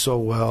supported him so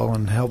well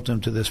and helped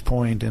him to this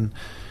point, and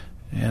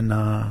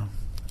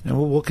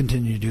we'll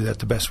continue to do that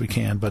the best we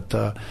can. But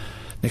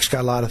Nick's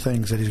got a lot of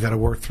things that he's got to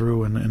work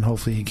through, and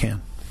hopefully he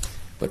can.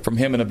 But from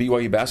him and a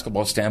BYU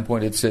basketball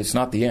standpoint, it's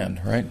not the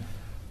end, right?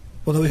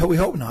 Well, we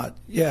hope not.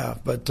 Yeah,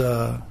 but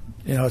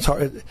it's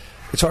hard.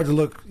 It's hard to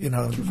look,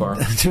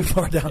 too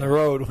far down the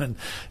road when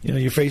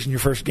you're facing your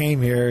first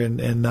game here, and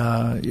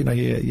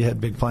you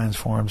had big plans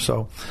for him.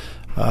 So,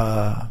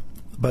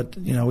 but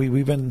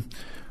we've been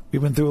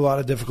through a lot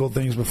of difficult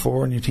things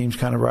before, and your teams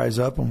kind of rise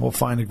up, and we'll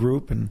find a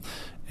group, and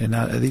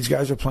these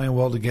guys are playing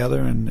well together,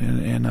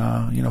 and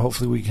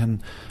hopefully we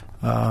can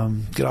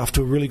get off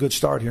to a really good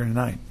start here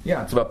tonight.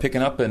 Yeah, it's about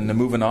picking up and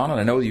moving on, and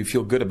I know you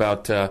feel good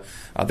about the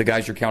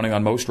guys you're counting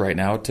on most right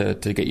now to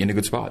get you in a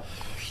good spot.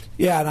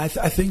 Yeah, and I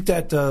think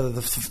that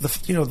the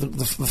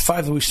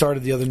five that we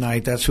started the other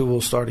night, that's who we'll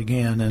start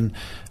again, and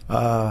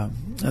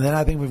then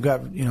I think we've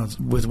got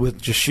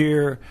with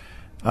Jashir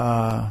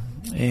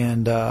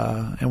and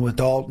with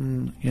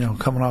Dalton,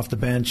 coming off the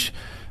bench.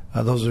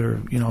 Those are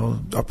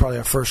probably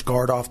our first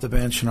guard off the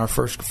bench and our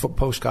first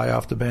post guy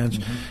off the bench,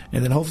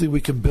 and then hopefully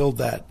we can build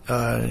that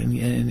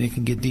and it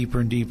can get deeper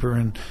and deeper,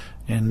 and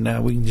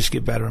we can just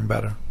get better and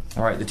better.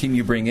 All right, the team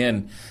you bring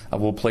in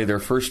will play their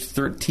first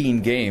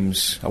 13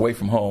 games away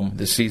from home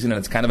this season, and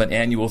it's kind of an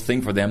annual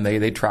thing for them.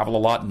 They travel a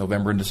lot in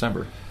November and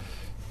December.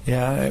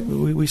 Yeah,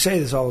 we say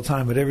this all the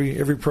time, but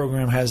every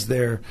program has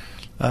their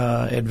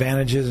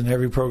advantages, and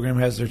every program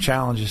has their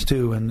challenges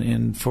too.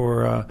 And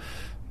for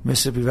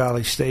Mississippi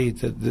Valley State,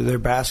 their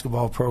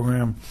basketball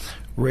program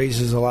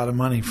raises a lot of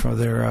money for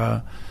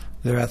their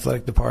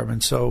athletic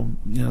department. So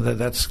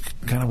that's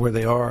kind of where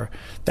they are.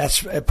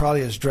 That's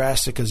probably as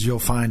drastic as you'll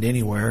find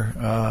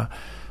anywhere.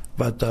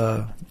 But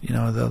they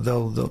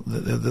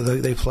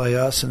play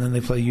us, and then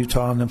they play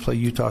Utah, and then play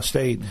Utah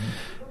State,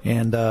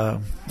 and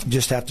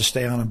just have to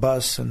stay on a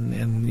bus, and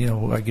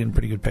are getting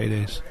pretty good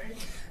paydays.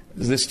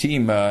 This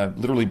team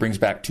literally brings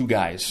back two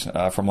guys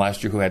from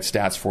last year who had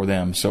stats for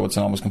them, so it's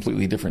an almost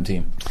completely different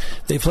team.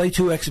 They play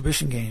two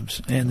exhibition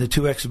games, and the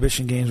two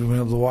exhibition games we've been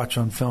able to watch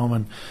on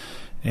film,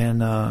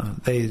 and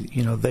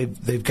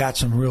they've got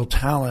some real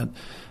talent.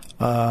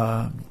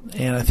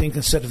 And I think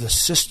instead of the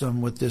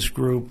system with this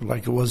group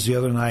like it was the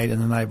other night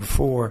and the night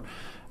before,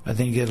 I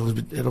think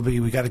it'll be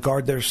we got to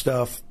guard their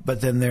stuff,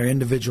 but then their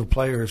individual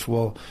players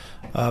will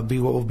be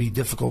what will be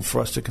difficult for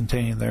us to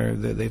contain.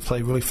 They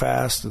play really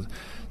fast,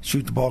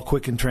 shoot the ball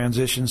quick in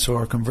transition, so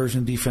our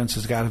conversion defense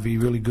has got to be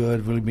really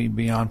good, really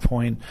be on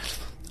point.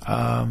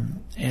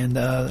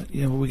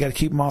 We got to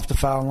keep them off the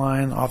foul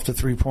line, off the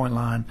 3-point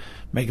line,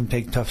 make them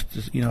take tough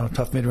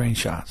mid-range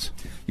shots.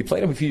 You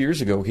played them a few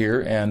years ago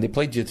here, and they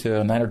played you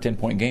to a 9 or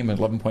 10-point game, an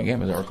 11-point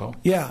game, as I recall.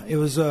 Yeah, it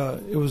was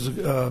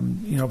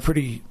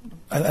pretty.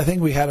 I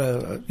think we had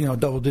a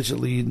double-digit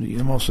lead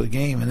most of the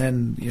game, and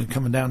then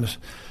coming down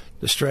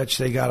the stretch,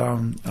 they got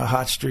on a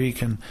hot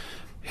streak and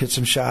hit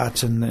some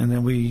shots, and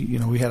then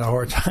we had a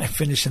hard time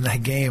finishing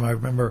that game.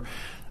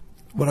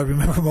 What I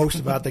remember most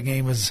about the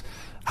game is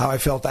how I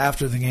felt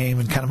after the game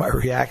and kind of my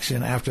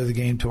reaction after the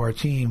game to our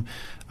team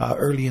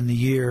early in the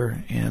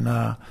year.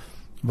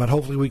 But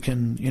hopefully we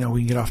can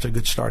get off to a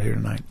good start here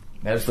tonight.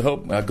 That is the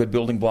hope. A good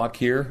building block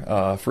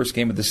here. First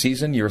game of the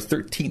season, your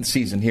 13th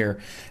season here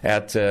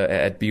at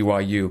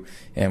BYU,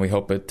 and we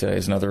hope it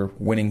is another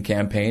winning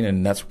campaign,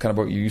 and that's kind of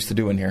what you're used to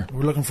doing here.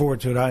 We're looking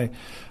forward to it. I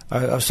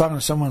was talking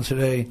to someone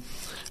today,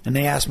 and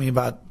they asked me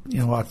about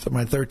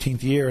my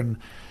 13th year, and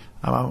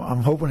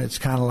I'm hoping it's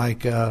kind of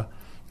like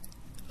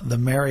the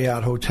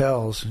Marriott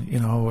hotels,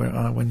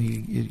 when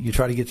you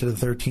try to get to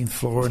the 13th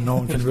floor and no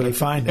one can really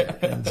find it.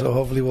 And so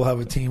hopefully we'll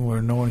have a team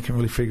where no one can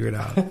really figure it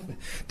out.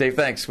 Dave,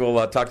 thanks.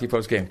 We'll talk to you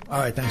post-game. All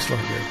right, thanks a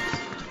lot, Dave.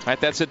 All right,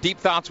 that's Deep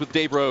Thoughts with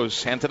Dave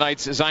Rose and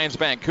tonight's Zions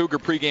Bank Cougar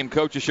pregame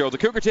coaches show. The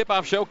Cougar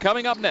Tip-Off Show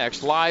coming up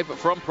next, live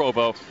from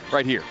Provo,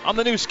 right here on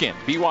the new skin,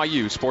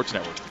 BYU Sports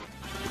Network.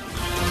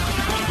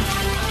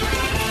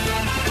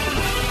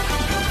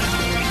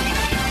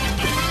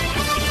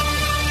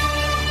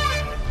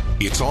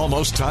 It's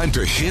almost time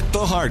to hit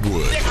the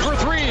hardwood. Nick for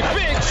three,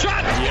 big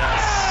shot.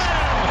 Yes!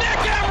 Nick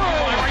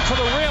Emerald right to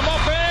the rim,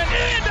 up and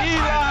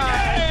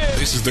in.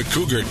 This is the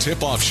Cougar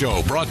Tip-Off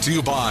Show, brought to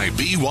you by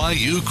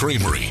BYU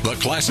Creamery, the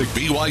classic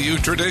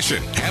BYU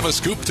tradition. Have a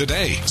scoop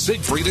today.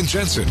 Siegfried and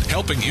Jensen,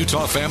 helping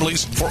Utah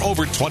families for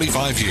over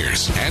 25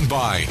 years. And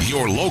by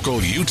your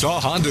local Utah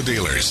Honda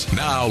dealers.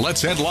 Now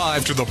let's head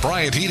live to the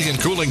Bryant Heating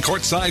and Cooling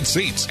courtside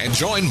seats and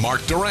join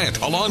Mark Durant,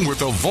 along with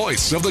the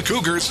voice of the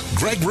Cougars,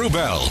 Greg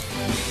Wrubell.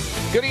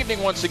 Good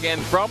evening once again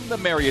from the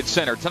Marriott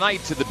Center.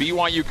 Tonight, the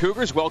BYU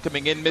Cougars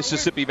welcoming in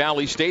Mississippi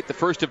Valley State, the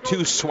first of two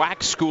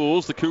SWAC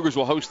schools the Cougars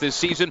will host this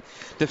season.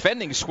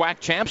 Defending SWAC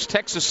champs,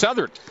 Texas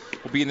Southern,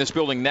 will be in this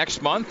building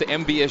next month. The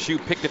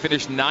MVSU picked to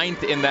finish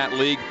 9th in that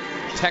league.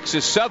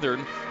 Texas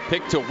Southern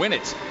picked to win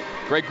it.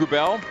 Greg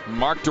Wrubell,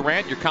 Mark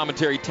Durant, your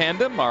commentary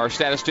tandem. Our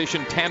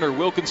statistician, Tanner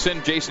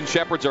Wilkinson. Jason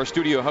Shepard's our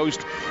studio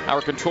host.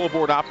 Our control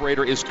board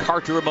operator is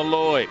Carter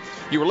Malloy.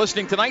 You are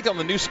listening tonight on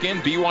the new skin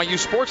BYU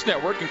Sports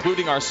Network,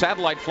 including our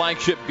satellite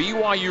flagship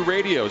BYU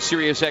Radio,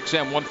 Sirius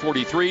XM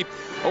 143,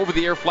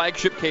 over-the-air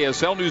flagship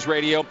KSL News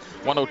Radio,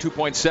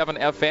 102.7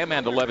 FM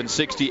and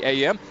 1160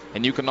 AM.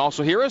 And you can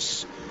also hear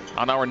us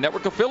on our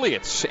network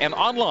affiliates and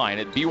online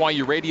at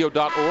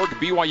BYURadio.org,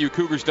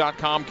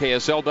 BYUCougars.com,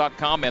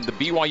 KSL.com, and the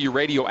BYU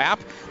Radio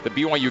app, the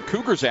BYU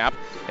Cougars app,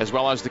 as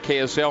well as the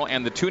KSL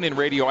and the TuneIn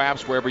Radio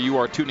apps, wherever you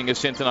are tuning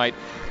us in tonight.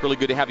 Really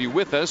good to have you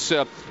with us.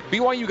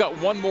 BYU got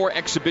one more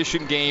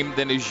exhibition game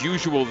than is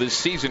usual this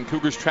season.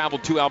 Cougars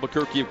traveled to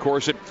Albuquerque, of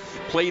course. It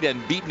played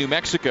and beat New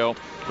Mexico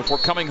before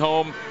coming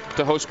home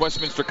to host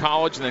Westminster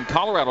College and then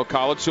Colorado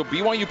College. So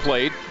BYU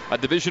played a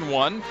Division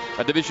I,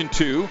 a Division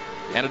II,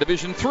 and a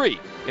Division III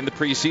in the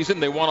preseason.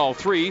 They won all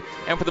three,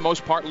 and for the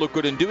most part looked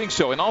good in doing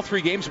so. In all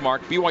three games,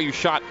 Mark, BYU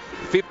shot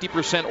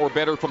 50% or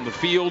better from the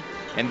field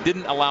and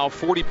didn't allow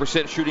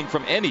 40% shooting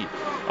from any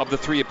of the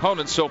three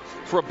opponents. So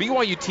for a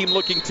BYU team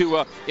looking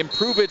to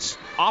improve its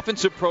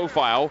offensive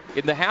profile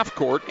in the half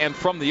court and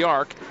from the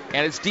arc,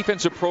 and its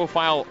defensive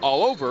profile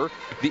all over,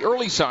 the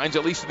early signs,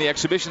 at least in the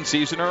exhibition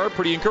season, are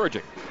pretty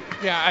encouraging.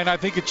 Yeah, and I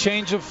think a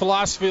change of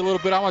philosophy a little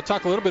bit. I want to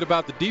talk a little bit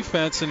about the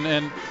defense,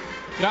 and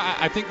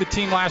I think the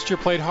team last year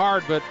played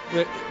hard, but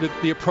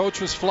the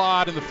approach was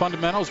flawed and the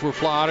fundamentals were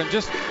flawed. And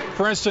just,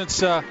 for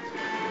instance,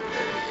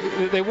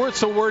 they weren't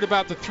so worried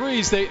about the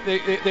threes.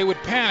 They would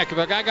panic. If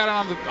a guy got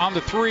on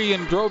the three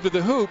and drove to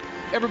the hoop,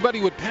 everybody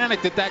would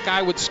panic that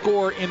guy would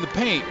score in the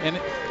paint. And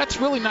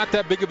that's really not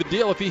that big of a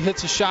deal if he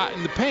hits a shot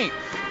in the paint.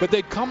 But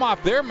they'd come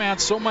off their man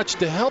so much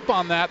to help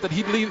on that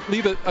he'd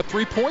leave a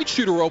three-point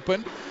shooter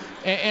open.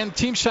 And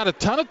teams shot a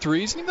ton of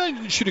threes. They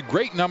didn't shoot a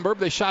great number,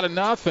 but they shot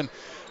enough. And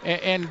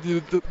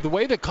the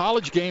way the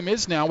college game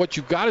is now, what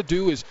you've got to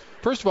do is,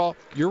 first of all,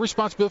 you're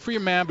responsible for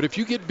your man. But if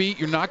you get beat,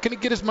 you're not going to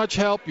get as much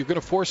help. You're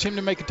going to force him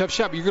to make a tough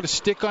shot. But you're going to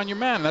stick on your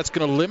man. That's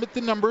going to limit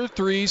the number of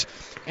threes.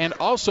 And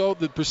also,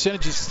 the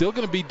percentage is still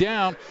going to be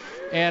down.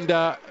 And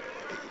I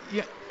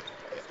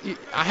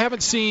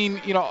haven't seen,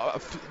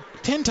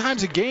 10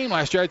 times a game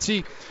last year, I'd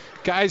see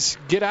guys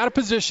get out of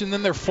position,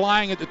 then they're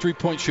flying at the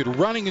three-point shooter,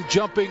 running and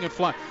jumping and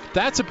flying.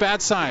 That's a bad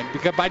sign,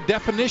 because by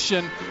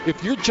definition,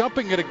 if you're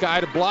jumping at a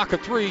guy to block a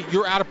three,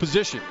 you're out of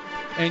position.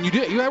 And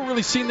you haven't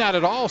really seen that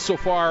at all so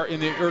far in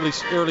the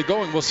early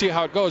going. We'll see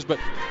how it goes, but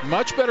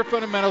much better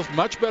fundamentals,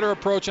 much better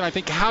approach, and I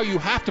think how you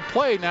have to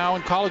play now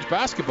in college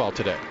basketball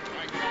today.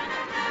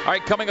 All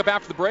right, coming up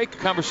after the break, a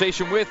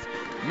conversation with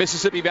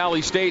Mississippi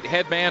Valley State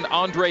head man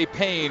Andre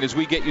Payne as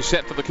we get you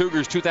set for the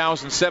Cougars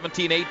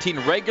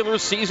 2017-18 regular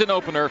season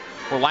opener.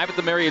 We're live at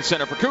the Marriott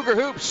Center for Cougar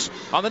Hoops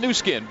on the new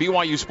skin,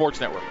 BYU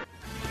Sports Network.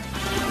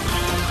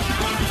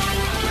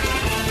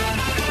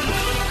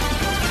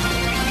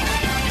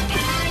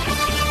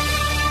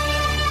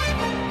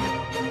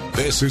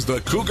 This is the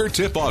Cougar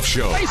Tip-Off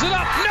Show. Raise it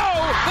up.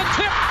 No. The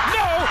tip.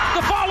 No.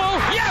 The follow.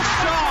 Yes,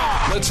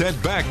 Shaw. Let's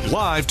head back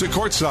live to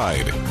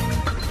courtside.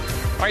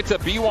 All right,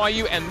 it's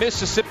BYU and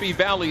Mississippi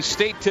Valley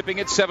State tipping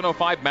at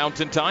 7:05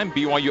 Mountain Time.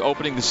 BYU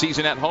opening the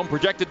season at home,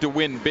 projected to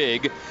win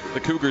big. The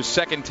Cougars'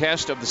 second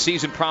test of the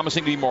season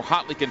promising to be more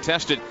hotly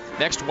contested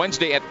next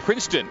Wednesday at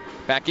Princeton,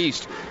 back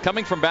east.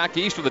 Coming from back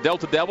east are the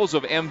Delta Devils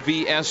of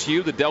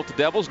MVSU, the Delta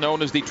Devils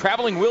known as the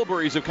traveling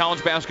Wilburys of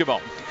college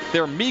basketball.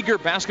 Their meager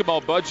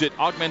basketball budget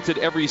augmented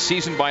every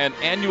season by an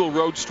annual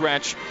road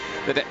stretch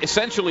that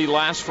essentially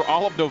lasts for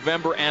all of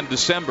November and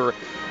December.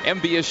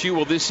 MVSU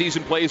will this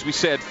season play, as we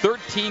said,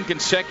 13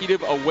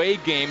 consecutive away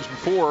games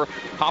before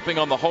hopping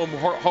on the home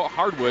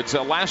hardwoods.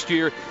 Last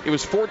year, it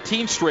was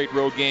 14 straight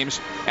road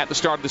games at the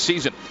start of the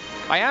season.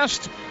 I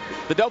asked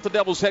the Delta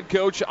Devils head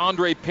coach,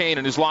 Andre Payne,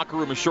 in his locker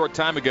room a short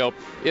time ago,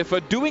 if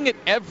doing it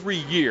every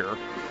year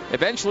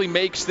eventually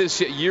makes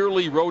this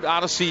yearly road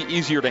odyssey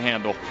easier to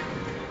handle.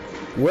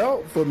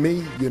 Well, for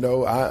me,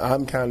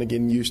 I'm kind of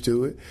getting used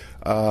to it.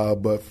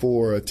 But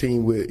for a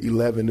team with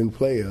 11 new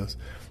players,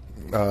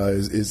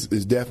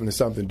 is definitely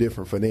something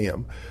different for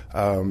them.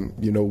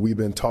 We've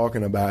been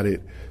talking about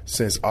it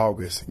since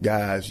August.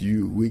 Guys,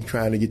 we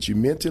trying to get you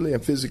mentally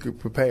and physically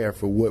prepared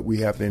for what we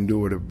have to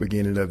endure at the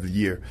beginning of the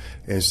year.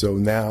 And so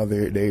now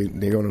they're going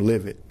to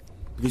live it.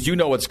 Because you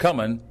know what's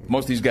coming.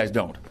 Most of these guys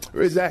don't.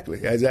 Exactly.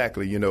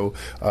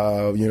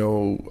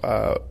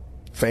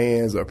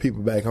 Fans or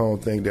people back home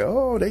think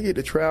that, they get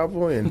to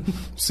travel and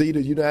see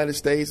the United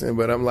States.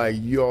 But I'm like,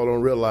 you all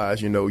don't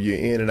realize, you're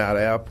in and out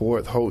of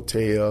airport,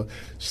 hotel,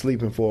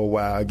 sleeping for a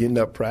while, getting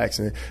up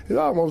practicing. It's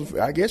almost,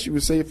 I guess you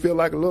would say, it feel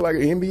like a little like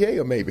an NBA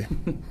or maybe.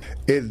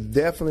 It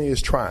definitely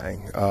is trying.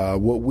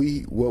 What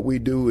we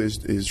do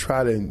is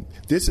try to,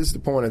 this is the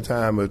point in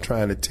time of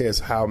trying to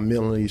test how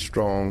mentally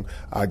strong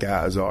our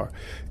guys are.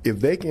 If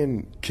they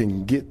can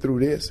get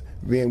through this,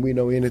 then we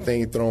know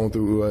anything thrown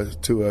to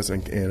us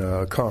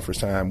in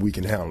conference time, we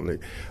can handle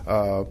it.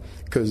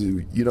 Because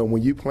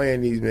when you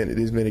playing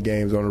these many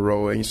games on the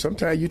road, and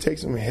sometimes you take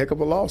some heck of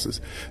a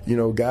losses.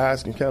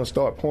 Guys can kind of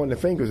start pointing their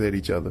fingers at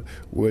each other.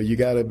 Well, you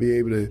got to be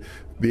able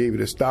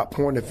to stop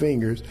pointing the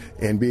fingers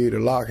and be able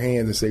to lock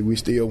hands and say we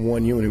still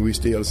one unit, we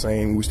still the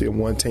same, we still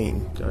one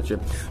team. Gotcha.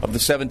 Of the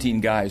 17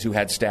 guys who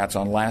had stats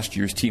on last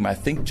year's team, I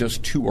think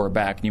just 2 are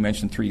back, and you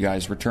mentioned 3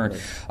 guys returned.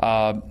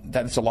 Right.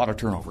 That's a lot of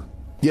turnover.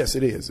 Yes,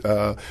 it is.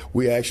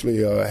 We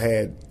actually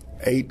had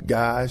 8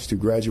 guys to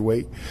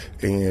graduate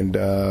and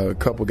a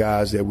couple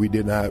guys that we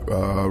did not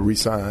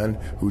re-sign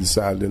who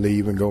decided to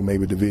leave and go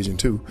maybe Division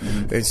II.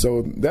 Mm-hmm. And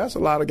so that's a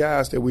lot of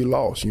guys that we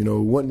lost.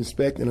 Wasn't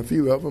expecting a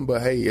few of them,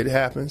 but hey, it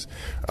happens.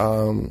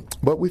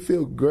 But we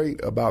feel great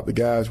about the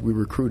guys we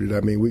recruited. I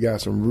mean, we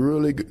got some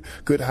really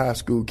good high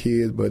school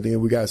kids, but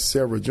then we got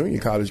several junior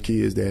college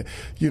kids that,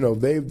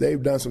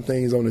 they've done some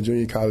things on the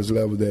junior college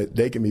level that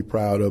they can be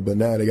proud of, but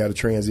now they got to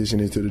transition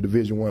into the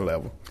Division I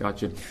level.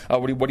 Gotcha.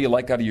 What do you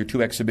like out of your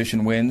 2 exhibition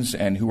wins,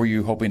 and who are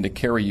you hoping to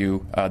carry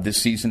you this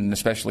season, and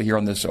especially here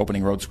on this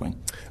opening road swing?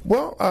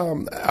 Well,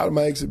 out of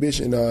my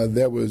exhibition,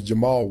 there was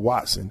Jamal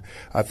Watson.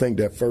 I think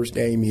that first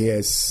game he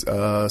had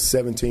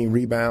 17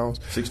 rebounds,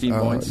 16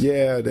 points.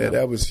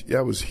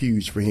 That was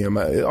huge for him.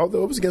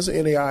 Although it was against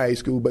an NAIA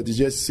school, but to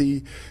just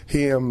see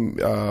him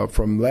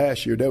from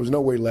last year, there was no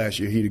way last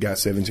year he'd have got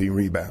 17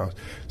 rebounds.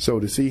 So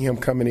to see him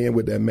coming in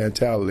with that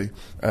mentality,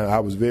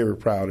 I was very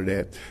proud of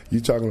that.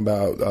 You're talking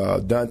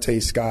about Dante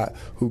Scott,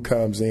 who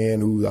comes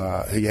in, who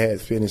he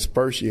had finished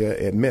first year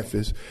at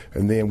Memphis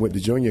and then went to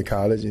junior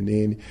college. And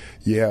then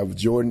you have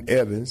Jordan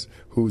Evans,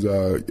 who's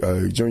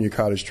a junior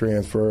college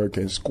transfer,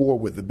 can score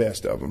with the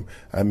best of them.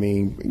 I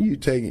mean,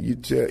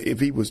 if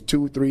he was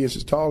 2-3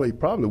 inches taller, he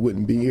probably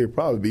wouldn't be here,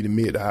 probably be the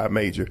mid to high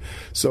major.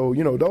 So,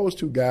 those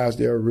 2 guys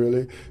there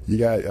really, you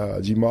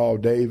got Jamal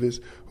Davis,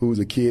 who's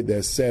a kid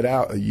that sat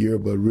out a year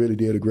but really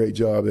did a great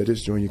job at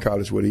his junior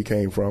college where he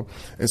came from.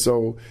 And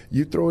so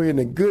you throw in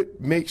a good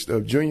mix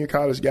of junior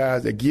college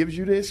guys that gives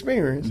you the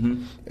experience.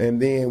 Mm-hmm. And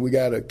then we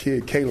got a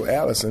kid, Caleb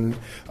Allison,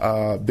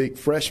 big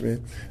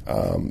freshman,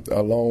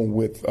 along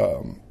with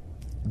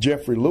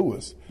Jeffrey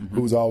Lewis, mm-hmm.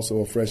 who's also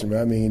a freshman.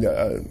 I mean,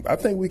 I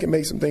think we can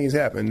make some things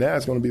happen. Now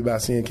it's going to be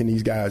about seeing can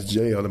these guys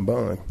jail and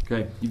bond.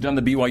 Okay. You've done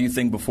the BYU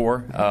thing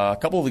before. A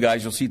couple of the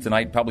guys you'll see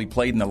tonight probably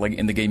played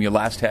in the game you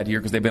last had here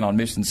because they've been on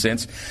mission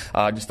since.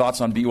 Just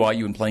thoughts on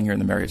BYU and playing here in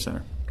the Marriott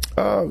Center?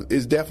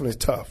 It's definitely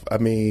tough. I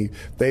mean,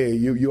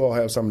 you all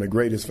have some of the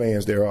greatest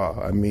fans there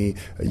are. I mean,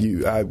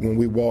 when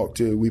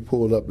we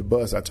pulled up the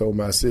bus, I told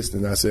my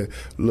assistant, I said,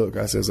 look,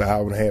 it's an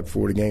hour and a half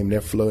before the game,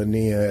 they're flooding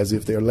in as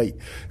if they're late.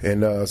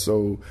 And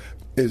so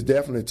it's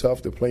definitely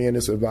tough to play in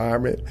this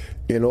environment.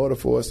 In order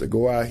for us to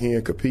go out here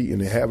and compete and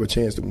to have a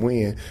chance to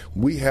win,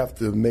 we have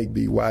to make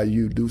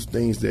BYU do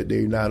things that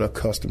they're not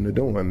accustomed to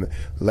doing.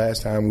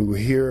 Last time we were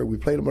here, we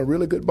played them a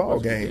really good ball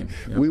game.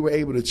 Yep. We were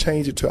able to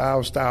change it to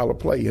our style of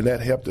play, and that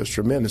helped us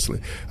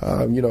tremendously.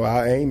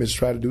 Our aim is to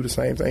try to do the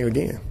same thing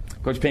again.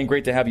 Coach Payne,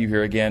 great to have you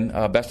here again.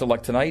 Best of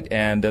luck tonight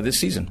and this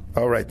season.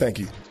 All right, thank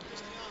you.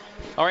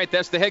 All right,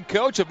 that's the head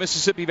coach of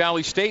Mississippi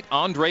Valley State,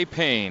 Andre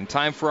Payne.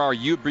 Time for our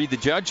You Be the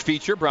Judge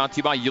feature, brought to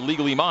you by You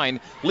Legally Mine.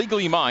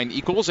 Legally Mine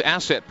equals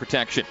asset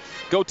protection.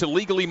 Go to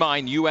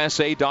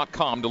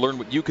LegallyMineUSA.com to learn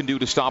what you can do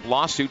to stop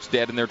lawsuits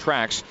dead in their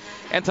tracks.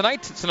 And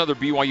tonight, it's another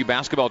BYU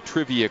basketball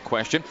trivia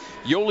question.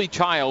 Yoeli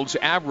Childs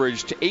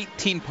averaged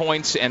 18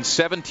 points and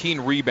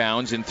 17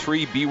 rebounds in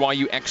 3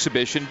 BYU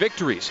exhibition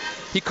victories.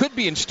 He could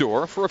be in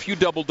store for a few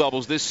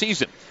double-doubles this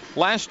season.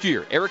 Last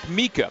year, Eric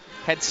Mika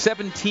had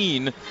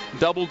 17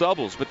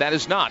 double-doubles, but that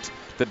is not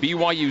the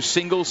BYU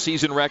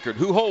single-season record.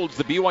 Who holds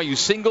the BYU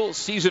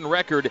single-season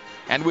record,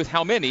 and with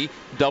how many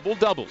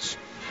double-doubles?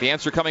 The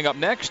answer coming up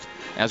next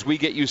as we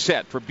get you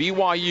set for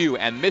BYU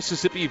and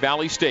Mississippi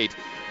Valley State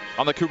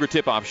on the Cougar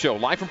Tip-Off Show,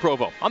 live from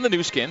Provo on the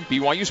new skin,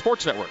 BYU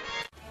Sports Network.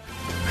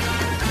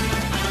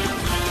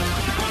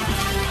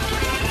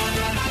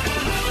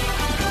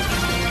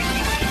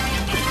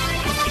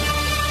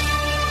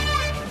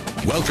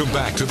 Welcome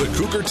back to the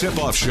Cougar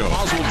Tip-Off Show.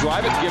 Oswald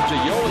drive it, gives to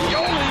Yoeli.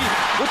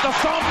 Yoeli with the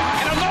thump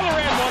and another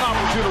and one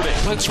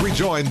opportunity. Let's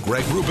rejoin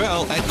Greg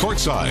Wrubell at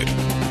courtside.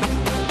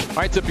 All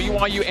right, to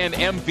BYU and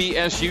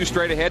MVSU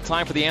straight ahead.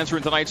 Time for the answer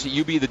in tonight's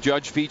You Be the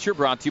Judge feature,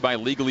 brought to you by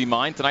Legally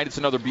Mine. Tonight it's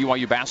another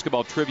BYU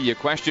basketball trivia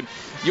question.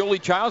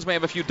 Yoeli Childs may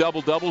have a few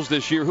double-doubles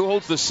this year. Who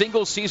holds the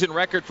single-season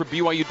record for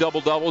BYU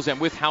double-doubles, and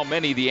with how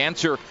many? The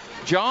answer,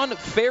 John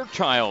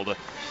Fairchild.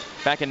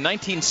 Back in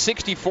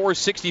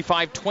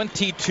 1964-65,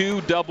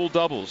 22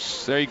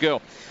 double-doubles. There you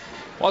go.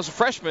 Well, as a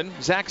freshman,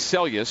 Zach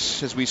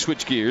Seljaas, as we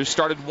switch gears,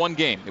 started one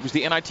game. It was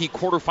the NIT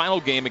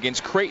quarterfinal game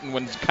against Creighton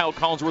when Kyle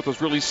Collinsworth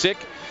was really sick.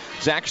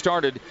 Zach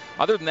started.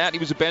 Other than that, he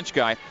was a bench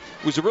guy.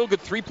 He was a real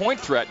good three-point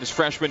threat in his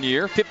freshman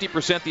year,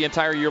 50% the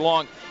entire year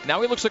long.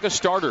 Now he looks like a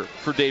starter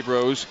for Dave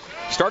Rose.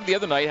 Started the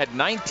other night, had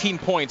 19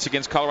 points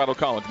against Colorado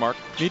College, Mark.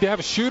 Need to have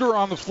a shooter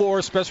on the floor,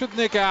 especially with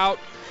Nick out.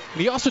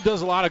 And he also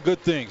does a lot of good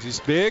things. He's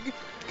big,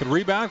 can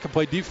rebound, can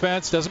play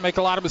defense, doesn't make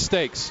a lot of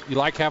mistakes. You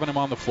like having him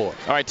on the floor.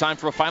 All right, time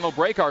for a final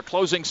break. Our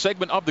closing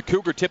segment of the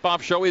Cougar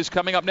Tip-Off Show is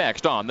coming up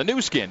next on the new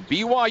skin,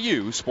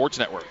 BYU Sports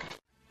Network.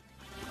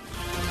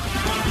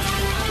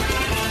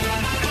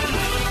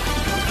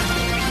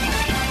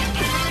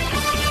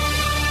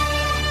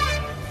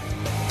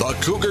 The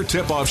Cougar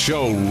Tip-Off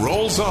Show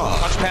rolls on.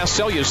 Touch pass,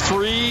 Seljaas,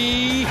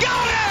 three. Got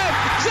it!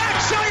 Zach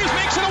Seljaas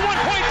makes it a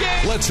one-point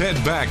game. Let's head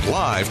back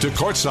live to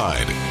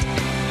courtside.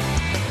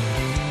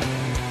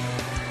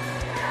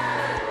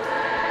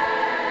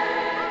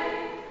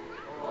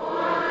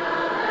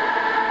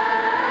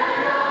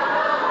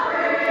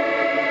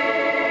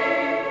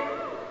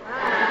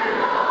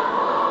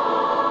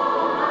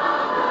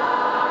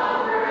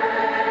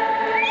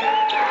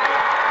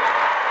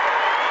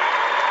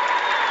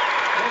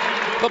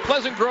 The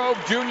Pleasant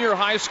Grove Junior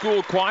High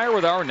School Choir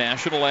with our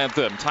national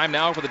anthem. Time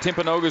now for the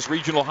Timpanogos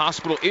Regional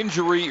Hospital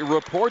Injury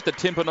Report. The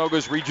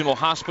Timpanogos Regional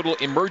Hospital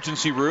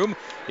Emergency Room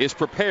is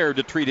prepared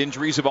to treat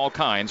injuries of all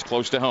kinds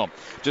close to home.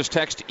 Just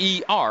text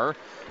ER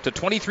to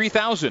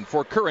 23,000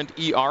 for current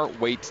ER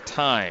wait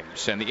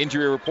times. And the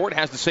injury report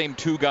has the same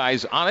two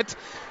guys on it.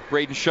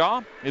 Braden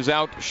Shaw is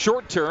out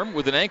short term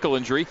with an ankle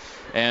injury,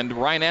 and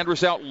Ryan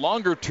Andrus out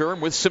longer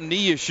term with some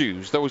knee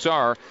issues. Those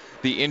are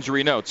the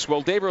injury notes.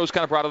 Well, Dave Rose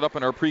kind of brought it up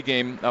in our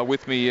pregame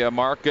with me,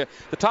 Mark. The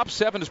top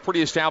seven is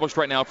pretty established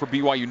right now for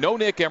BYU. No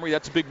Nick Emery,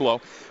 that's a big blow.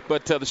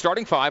 But the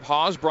starting five,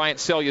 Haws, Bryant,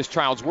 Seljaas,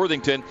 Childs,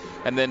 Worthington,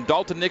 and then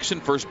Dalton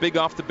Nixon first big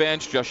off the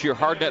bench, Jashir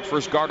Hardnett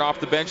first guard off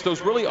the bench. Those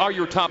really are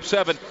your top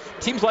seven.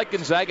 Teams like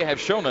Gonzaga have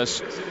shown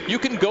us you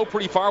can go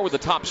pretty far with the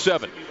top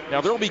seven.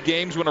 Now, there will be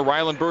games when a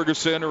Rylan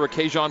Bergerson or a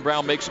Kajon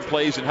Brown makes some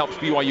plays and helps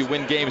BYU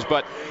win games,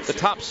 but the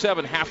top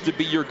seven have to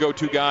be your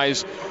go-to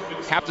guys,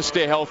 have to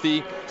stay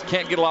healthy,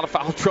 can't get a lot of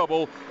foul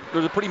trouble.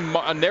 There's a pretty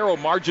narrow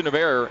margin of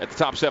error at the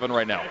top seven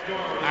right now.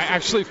 I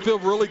actually feel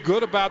really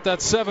good about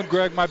that seven,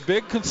 Greg. My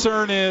big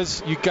concern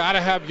is you got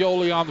to have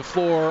Yoeli on the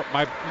floor.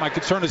 My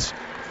concern is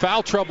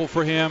foul trouble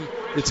for him.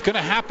 It's going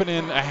to happen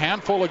in a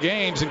handful of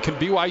games, and can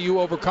BYU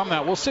overcome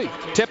that? We'll see.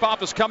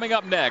 Tip-off is coming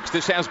up next.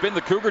 This has been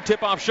the Cougar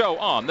Tip-Off Show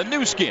on the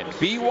new skin,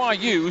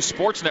 BYU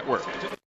Sports Network.